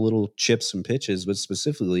for the little chips and pitches, but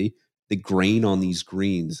specifically the grain on these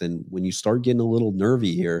greens. And when you start getting a little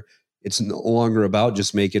nervy here, it's no longer about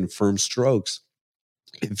just making firm strokes.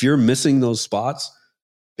 If you're missing those spots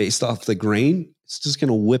based off the grain, it's just going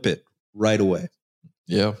to whip it right away.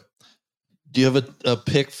 Yeah. Do you have a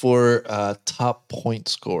pick for top point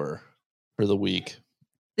scorer for the week?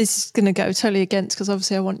 This is going to go totally against, because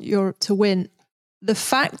obviously I want Europe to win. The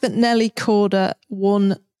fact that Nelly Corda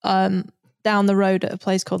won down the road at a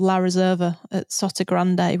place called La Reserva at Sota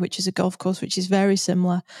Grande, which is a golf course which is very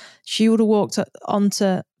similar, she would have walked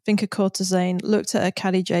onto Finca Cortesane, looked at her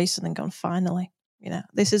caddy Jason and gone, finally,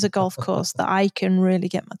 This is a golf course that I can really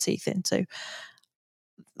get my teeth into.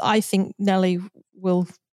 I think Nelly will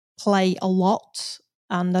play a lot,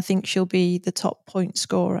 and I think she'll be the top point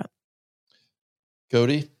scorer.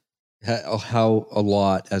 Cody? How a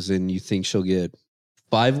lot, as in you think she'll get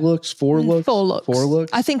 5 looks, 4 looks? 4 looks. 4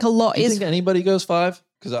 looks? I think a lot Do you is... think anybody goes 5?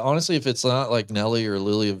 Because honestly, if it's not like Nelly or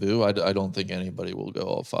Lilia Vu, I don't think anybody will go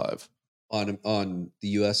all 5. On the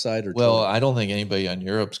U.S. side? Or Well, total? I don't think anybody on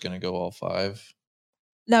Europe's going to go all 5.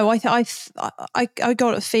 No, I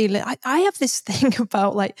got a feeling. I have this thing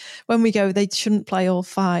about like when we go, they shouldn't play all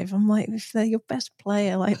 5. I'm like, if they're your best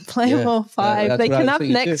player, like play them all 5. They can have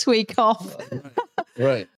next week off.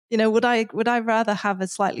 Right. Would I rather have a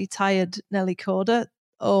slightly tired Nelly Corder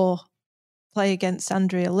or play against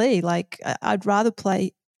Andrea Lee? Like I'd rather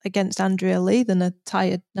play against Andrea Lee than a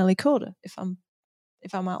tired Nelly Corder if I'm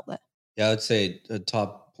out there. Yeah, I'd say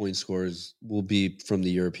top point scorers will be from the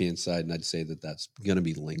European side, and I'd say that's going to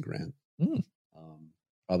be Lindgren.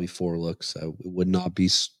 Probably 4 looks. It would not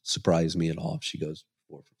surprise me at all if she goes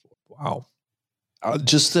 4 for 4. Wow.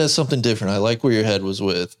 Just something different. I like where your head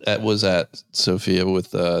was at Sophia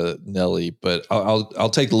with Nelly, but I'll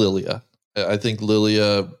take Lilia. I think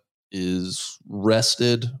Lilia is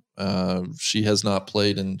rested. She has not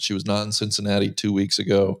played, and she was not in Cincinnati 2 weeks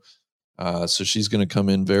ago. So she's going to come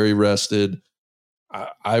in very rested.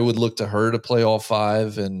 I would look to her to play all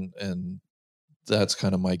 5, and that's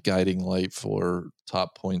kind of my guiding light for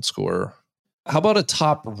top point scorer. How about a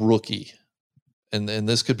top rookie? And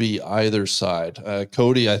this could be either side.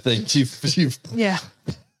 Cody, I think you've yeah.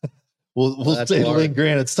 We'll say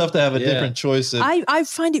Lindgren. It's tough to have a different choice. I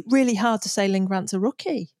find it really hard to say Lindgren's a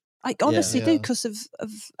rookie. I honestly do because of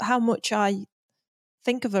how much I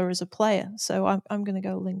think of her as a player. So I'm going to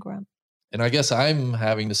go Lindgren. And I guess I'm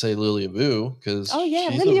having to say Lilia Vu because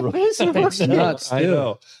Lilia Vu's a rookie. I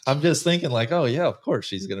know. I'm just thinking like, oh yeah, of course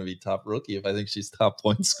she's going to be top rookie if I think she's top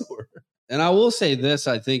point scorer. And I will say this: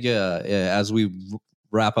 I think as we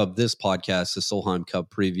wrap up this podcast, the Solheim Cup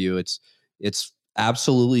preview, it's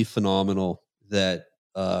absolutely phenomenal that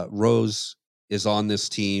Rose is on this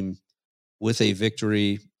team with a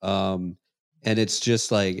victory. And it's just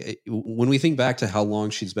like when we think back to how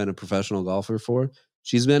long she's been a professional golfer for,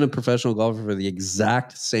 she's been a professional golfer for the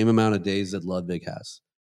exact same amount of days that Ludwig has.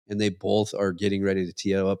 And they both are getting ready to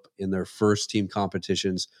tee up in their first team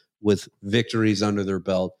competitions with victories under their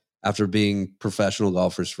belt after being professional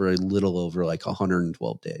golfers for a little over like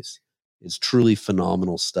 112 days. It's truly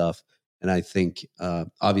phenomenal stuff. And I think,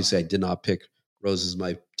 obviously I did not pick Rose as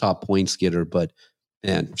my top points getter, but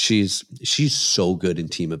man, she's so good in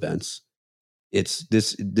team events.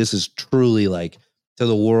 This is truly like to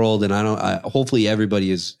the world. And hopefully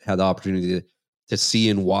everybody has had the opportunity to see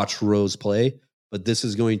and watch Rose play, but this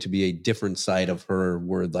is going to be a different side of her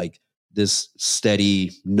where like this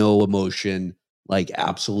steady, no emotion, like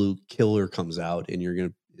absolute killer comes out,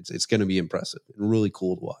 and it's going to be impressive and really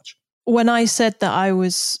cool to watch. When I said that I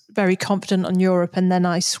was very confident on Europe and then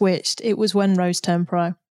I switched, it was when Rose turned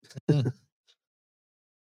pro.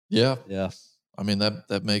 Yeah. Yeah. I mean,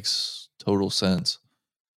 that makes total sense.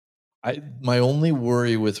 My only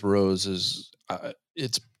worry with Rose is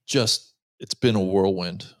it's been a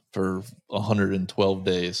whirlwind for 112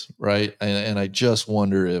 days, right? And I just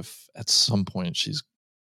wonder if at some point she's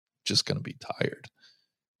just going to be tired.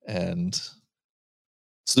 And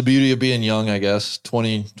it's the beauty of being young, I guess.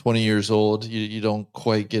 20 years old, you don't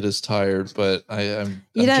quite get as tired, but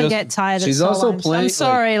you don't get tired. She's at also Solheim. playing. I'm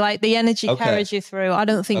sorry, like the energy Okay. carries you through. I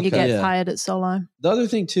don't think you Okay. get tired at Solheim. The other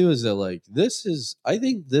thing too is that like I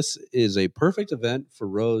think this is a perfect event for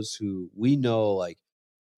Rose, who we know, like,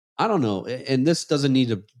 I don't know, and this doesn't need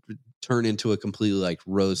to turn into a completely like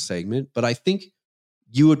Rose segment, but I think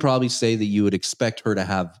you would probably say that you would expect her to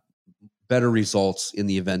have better results in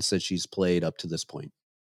the events that she's played up to this point.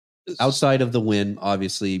 Outside of the win,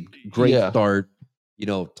 obviously, great start,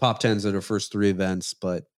 top 10s at her first 3 events,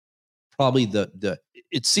 but probably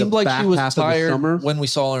it seemed the like back she was half of the tired summer. when we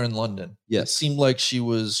saw her in London. Yes. It seemed like she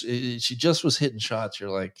just was hitting shots.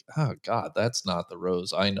 You're like, oh God, that's not the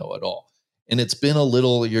Rose I know at all. And it's been a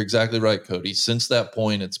little, you're exactly right, Cody. Since that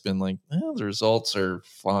point, it's been like, the results are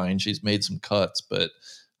fine. She's made some cuts, but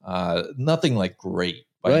nothing like great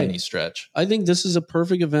by any stretch. I think this is a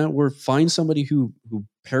perfect event where find somebody who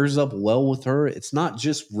pairs up well with her. It's not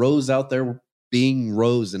just Rose out there being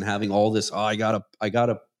Rose and having all this, I gotta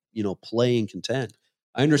play and contend.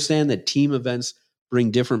 I understand that team events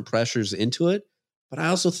bring different pressures into it, but I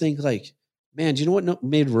also think like, man, do you know what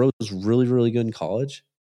made Rose really, really good in college?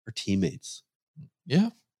 Her teammates. Yeah.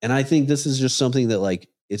 And I think this is just something that like,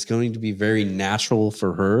 it's going to be very natural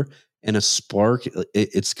for her. and a spark,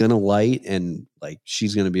 it's going to light, and like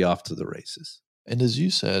she's going to be off to the races. And as you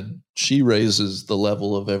said, she raises the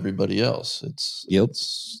level of everybody else.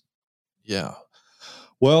 Yeah.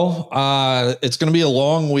 Well, it's going to be a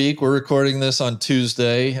long week. We're recording this on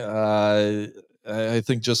Tuesday. I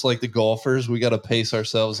think just like the golfers, we got to pace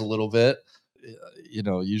ourselves a little bit.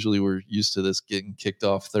 Usually we're used to this getting kicked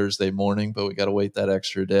off Thursday morning, but we got to wait that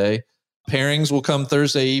extra day. Pairings will come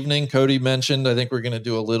Thursday evening. Cody mentioned, I think we're going to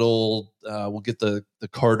do a little, we'll get the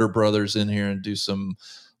Carter brothers in here and do some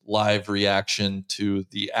live reaction to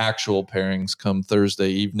the actual pairings come Thursday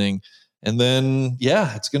evening. And then,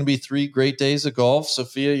 it's going to be 3 great days of golf.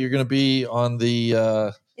 Sophia, you're going to be on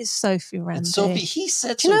the... it's Sophie, Randy. It's Sophie. He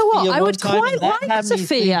said Do you know Sophia what? I would time, quite like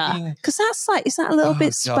Sophia. Because that's like, is that a little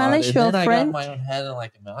bit Spanish and or then French? I got in my own head and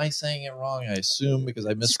like, am I saying it wrong? I assume because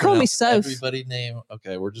I Just call me mispronounced Soph. everybody's name.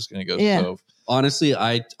 Okay, we're just going to go Soph. Honestly,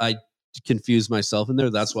 I confused myself in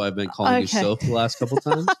there. That's why I've been calling you Soph the last couple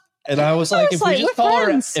times. And I was like, if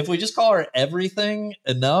we just call her everything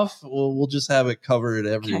enough, we'll just have it covered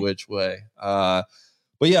every which way. But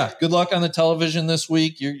yeah, good luck on the television this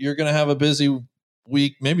week. You're going to have a busy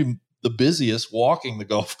week, maybe the busiest walking the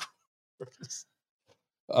golf course.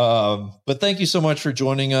 But thank you so much for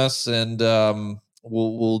joining us, and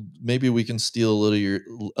we'll maybe we can steal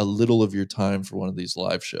a little of your time for one of these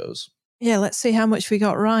live shows. Yeah, let's see how much we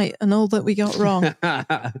got right and all that we got wrong.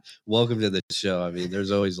 Welcome to the show. I mean,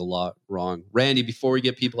 there's always a lot wrong. Randy, before we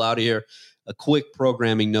get people out of here, a quick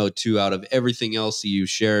programming note too, out of everything else that you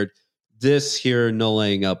shared. This here No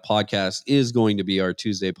Laying Up podcast is going to be our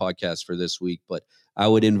Tuesday podcast for this week, but I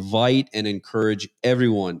would invite and encourage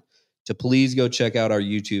everyone to please go check out our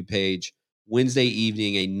YouTube page. Wednesday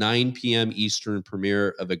evening, a 9 p.m. Eastern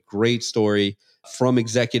premiere of a great story from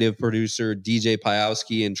executive producer DJ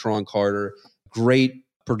Piowski and Tron Carter. Great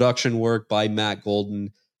production work by Matt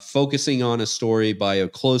Golden, focusing on a story by a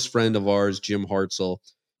close friend of ours, Jim Hartzell.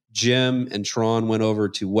 Jim and Tron went over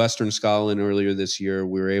to Western Scotland earlier this year.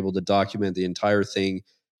 We were able to document the entire thing.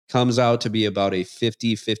 Comes out to be about a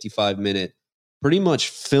 55 minute pretty much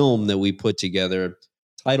film that we put together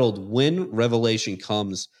titled When Revelation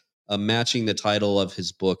Comes, matching the title of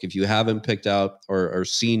his book. If you haven't picked out or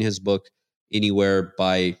seen his book anywhere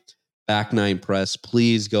by Back Nine Press,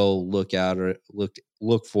 please go look at it,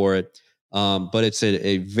 look for it. But it's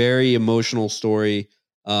a very emotional story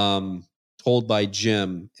told by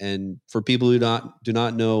Jim. And for people who do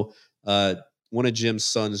not know, one of Jim's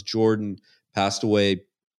sons, Jordan, passed away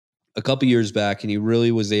a couple years back, and he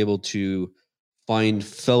really was able to find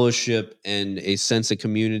fellowship and a sense of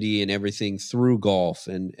community and everything through golf,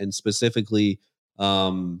 and specifically,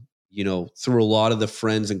 through a lot of the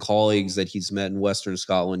friends and colleagues that he's met in Western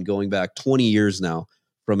Scotland, going back 20 years now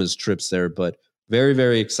from his trips there. But very,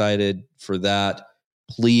 very excited for that.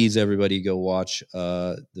 Please, everybody, go watch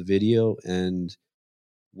the video, and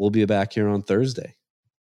we'll be back here on Thursday.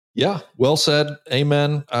 Yeah, well said.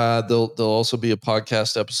 Amen. There'll also be a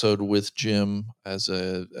podcast episode with Jim as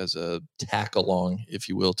a tack along, if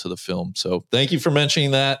you will, to the film. So thank you for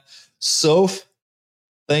mentioning that. Soph,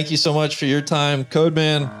 thank you so much for your time.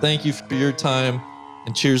 Codeman, thank you for your time.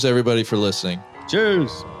 And cheers, everybody, for listening.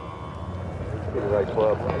 Cheers. Be the right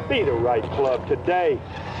club. Be the right club today.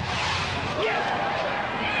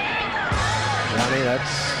 Johnny,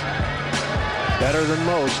 that's better than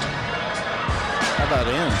most. How about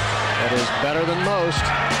in? That is better than most.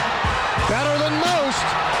 Better than most.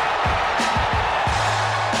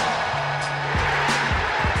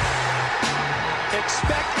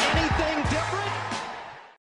 Expect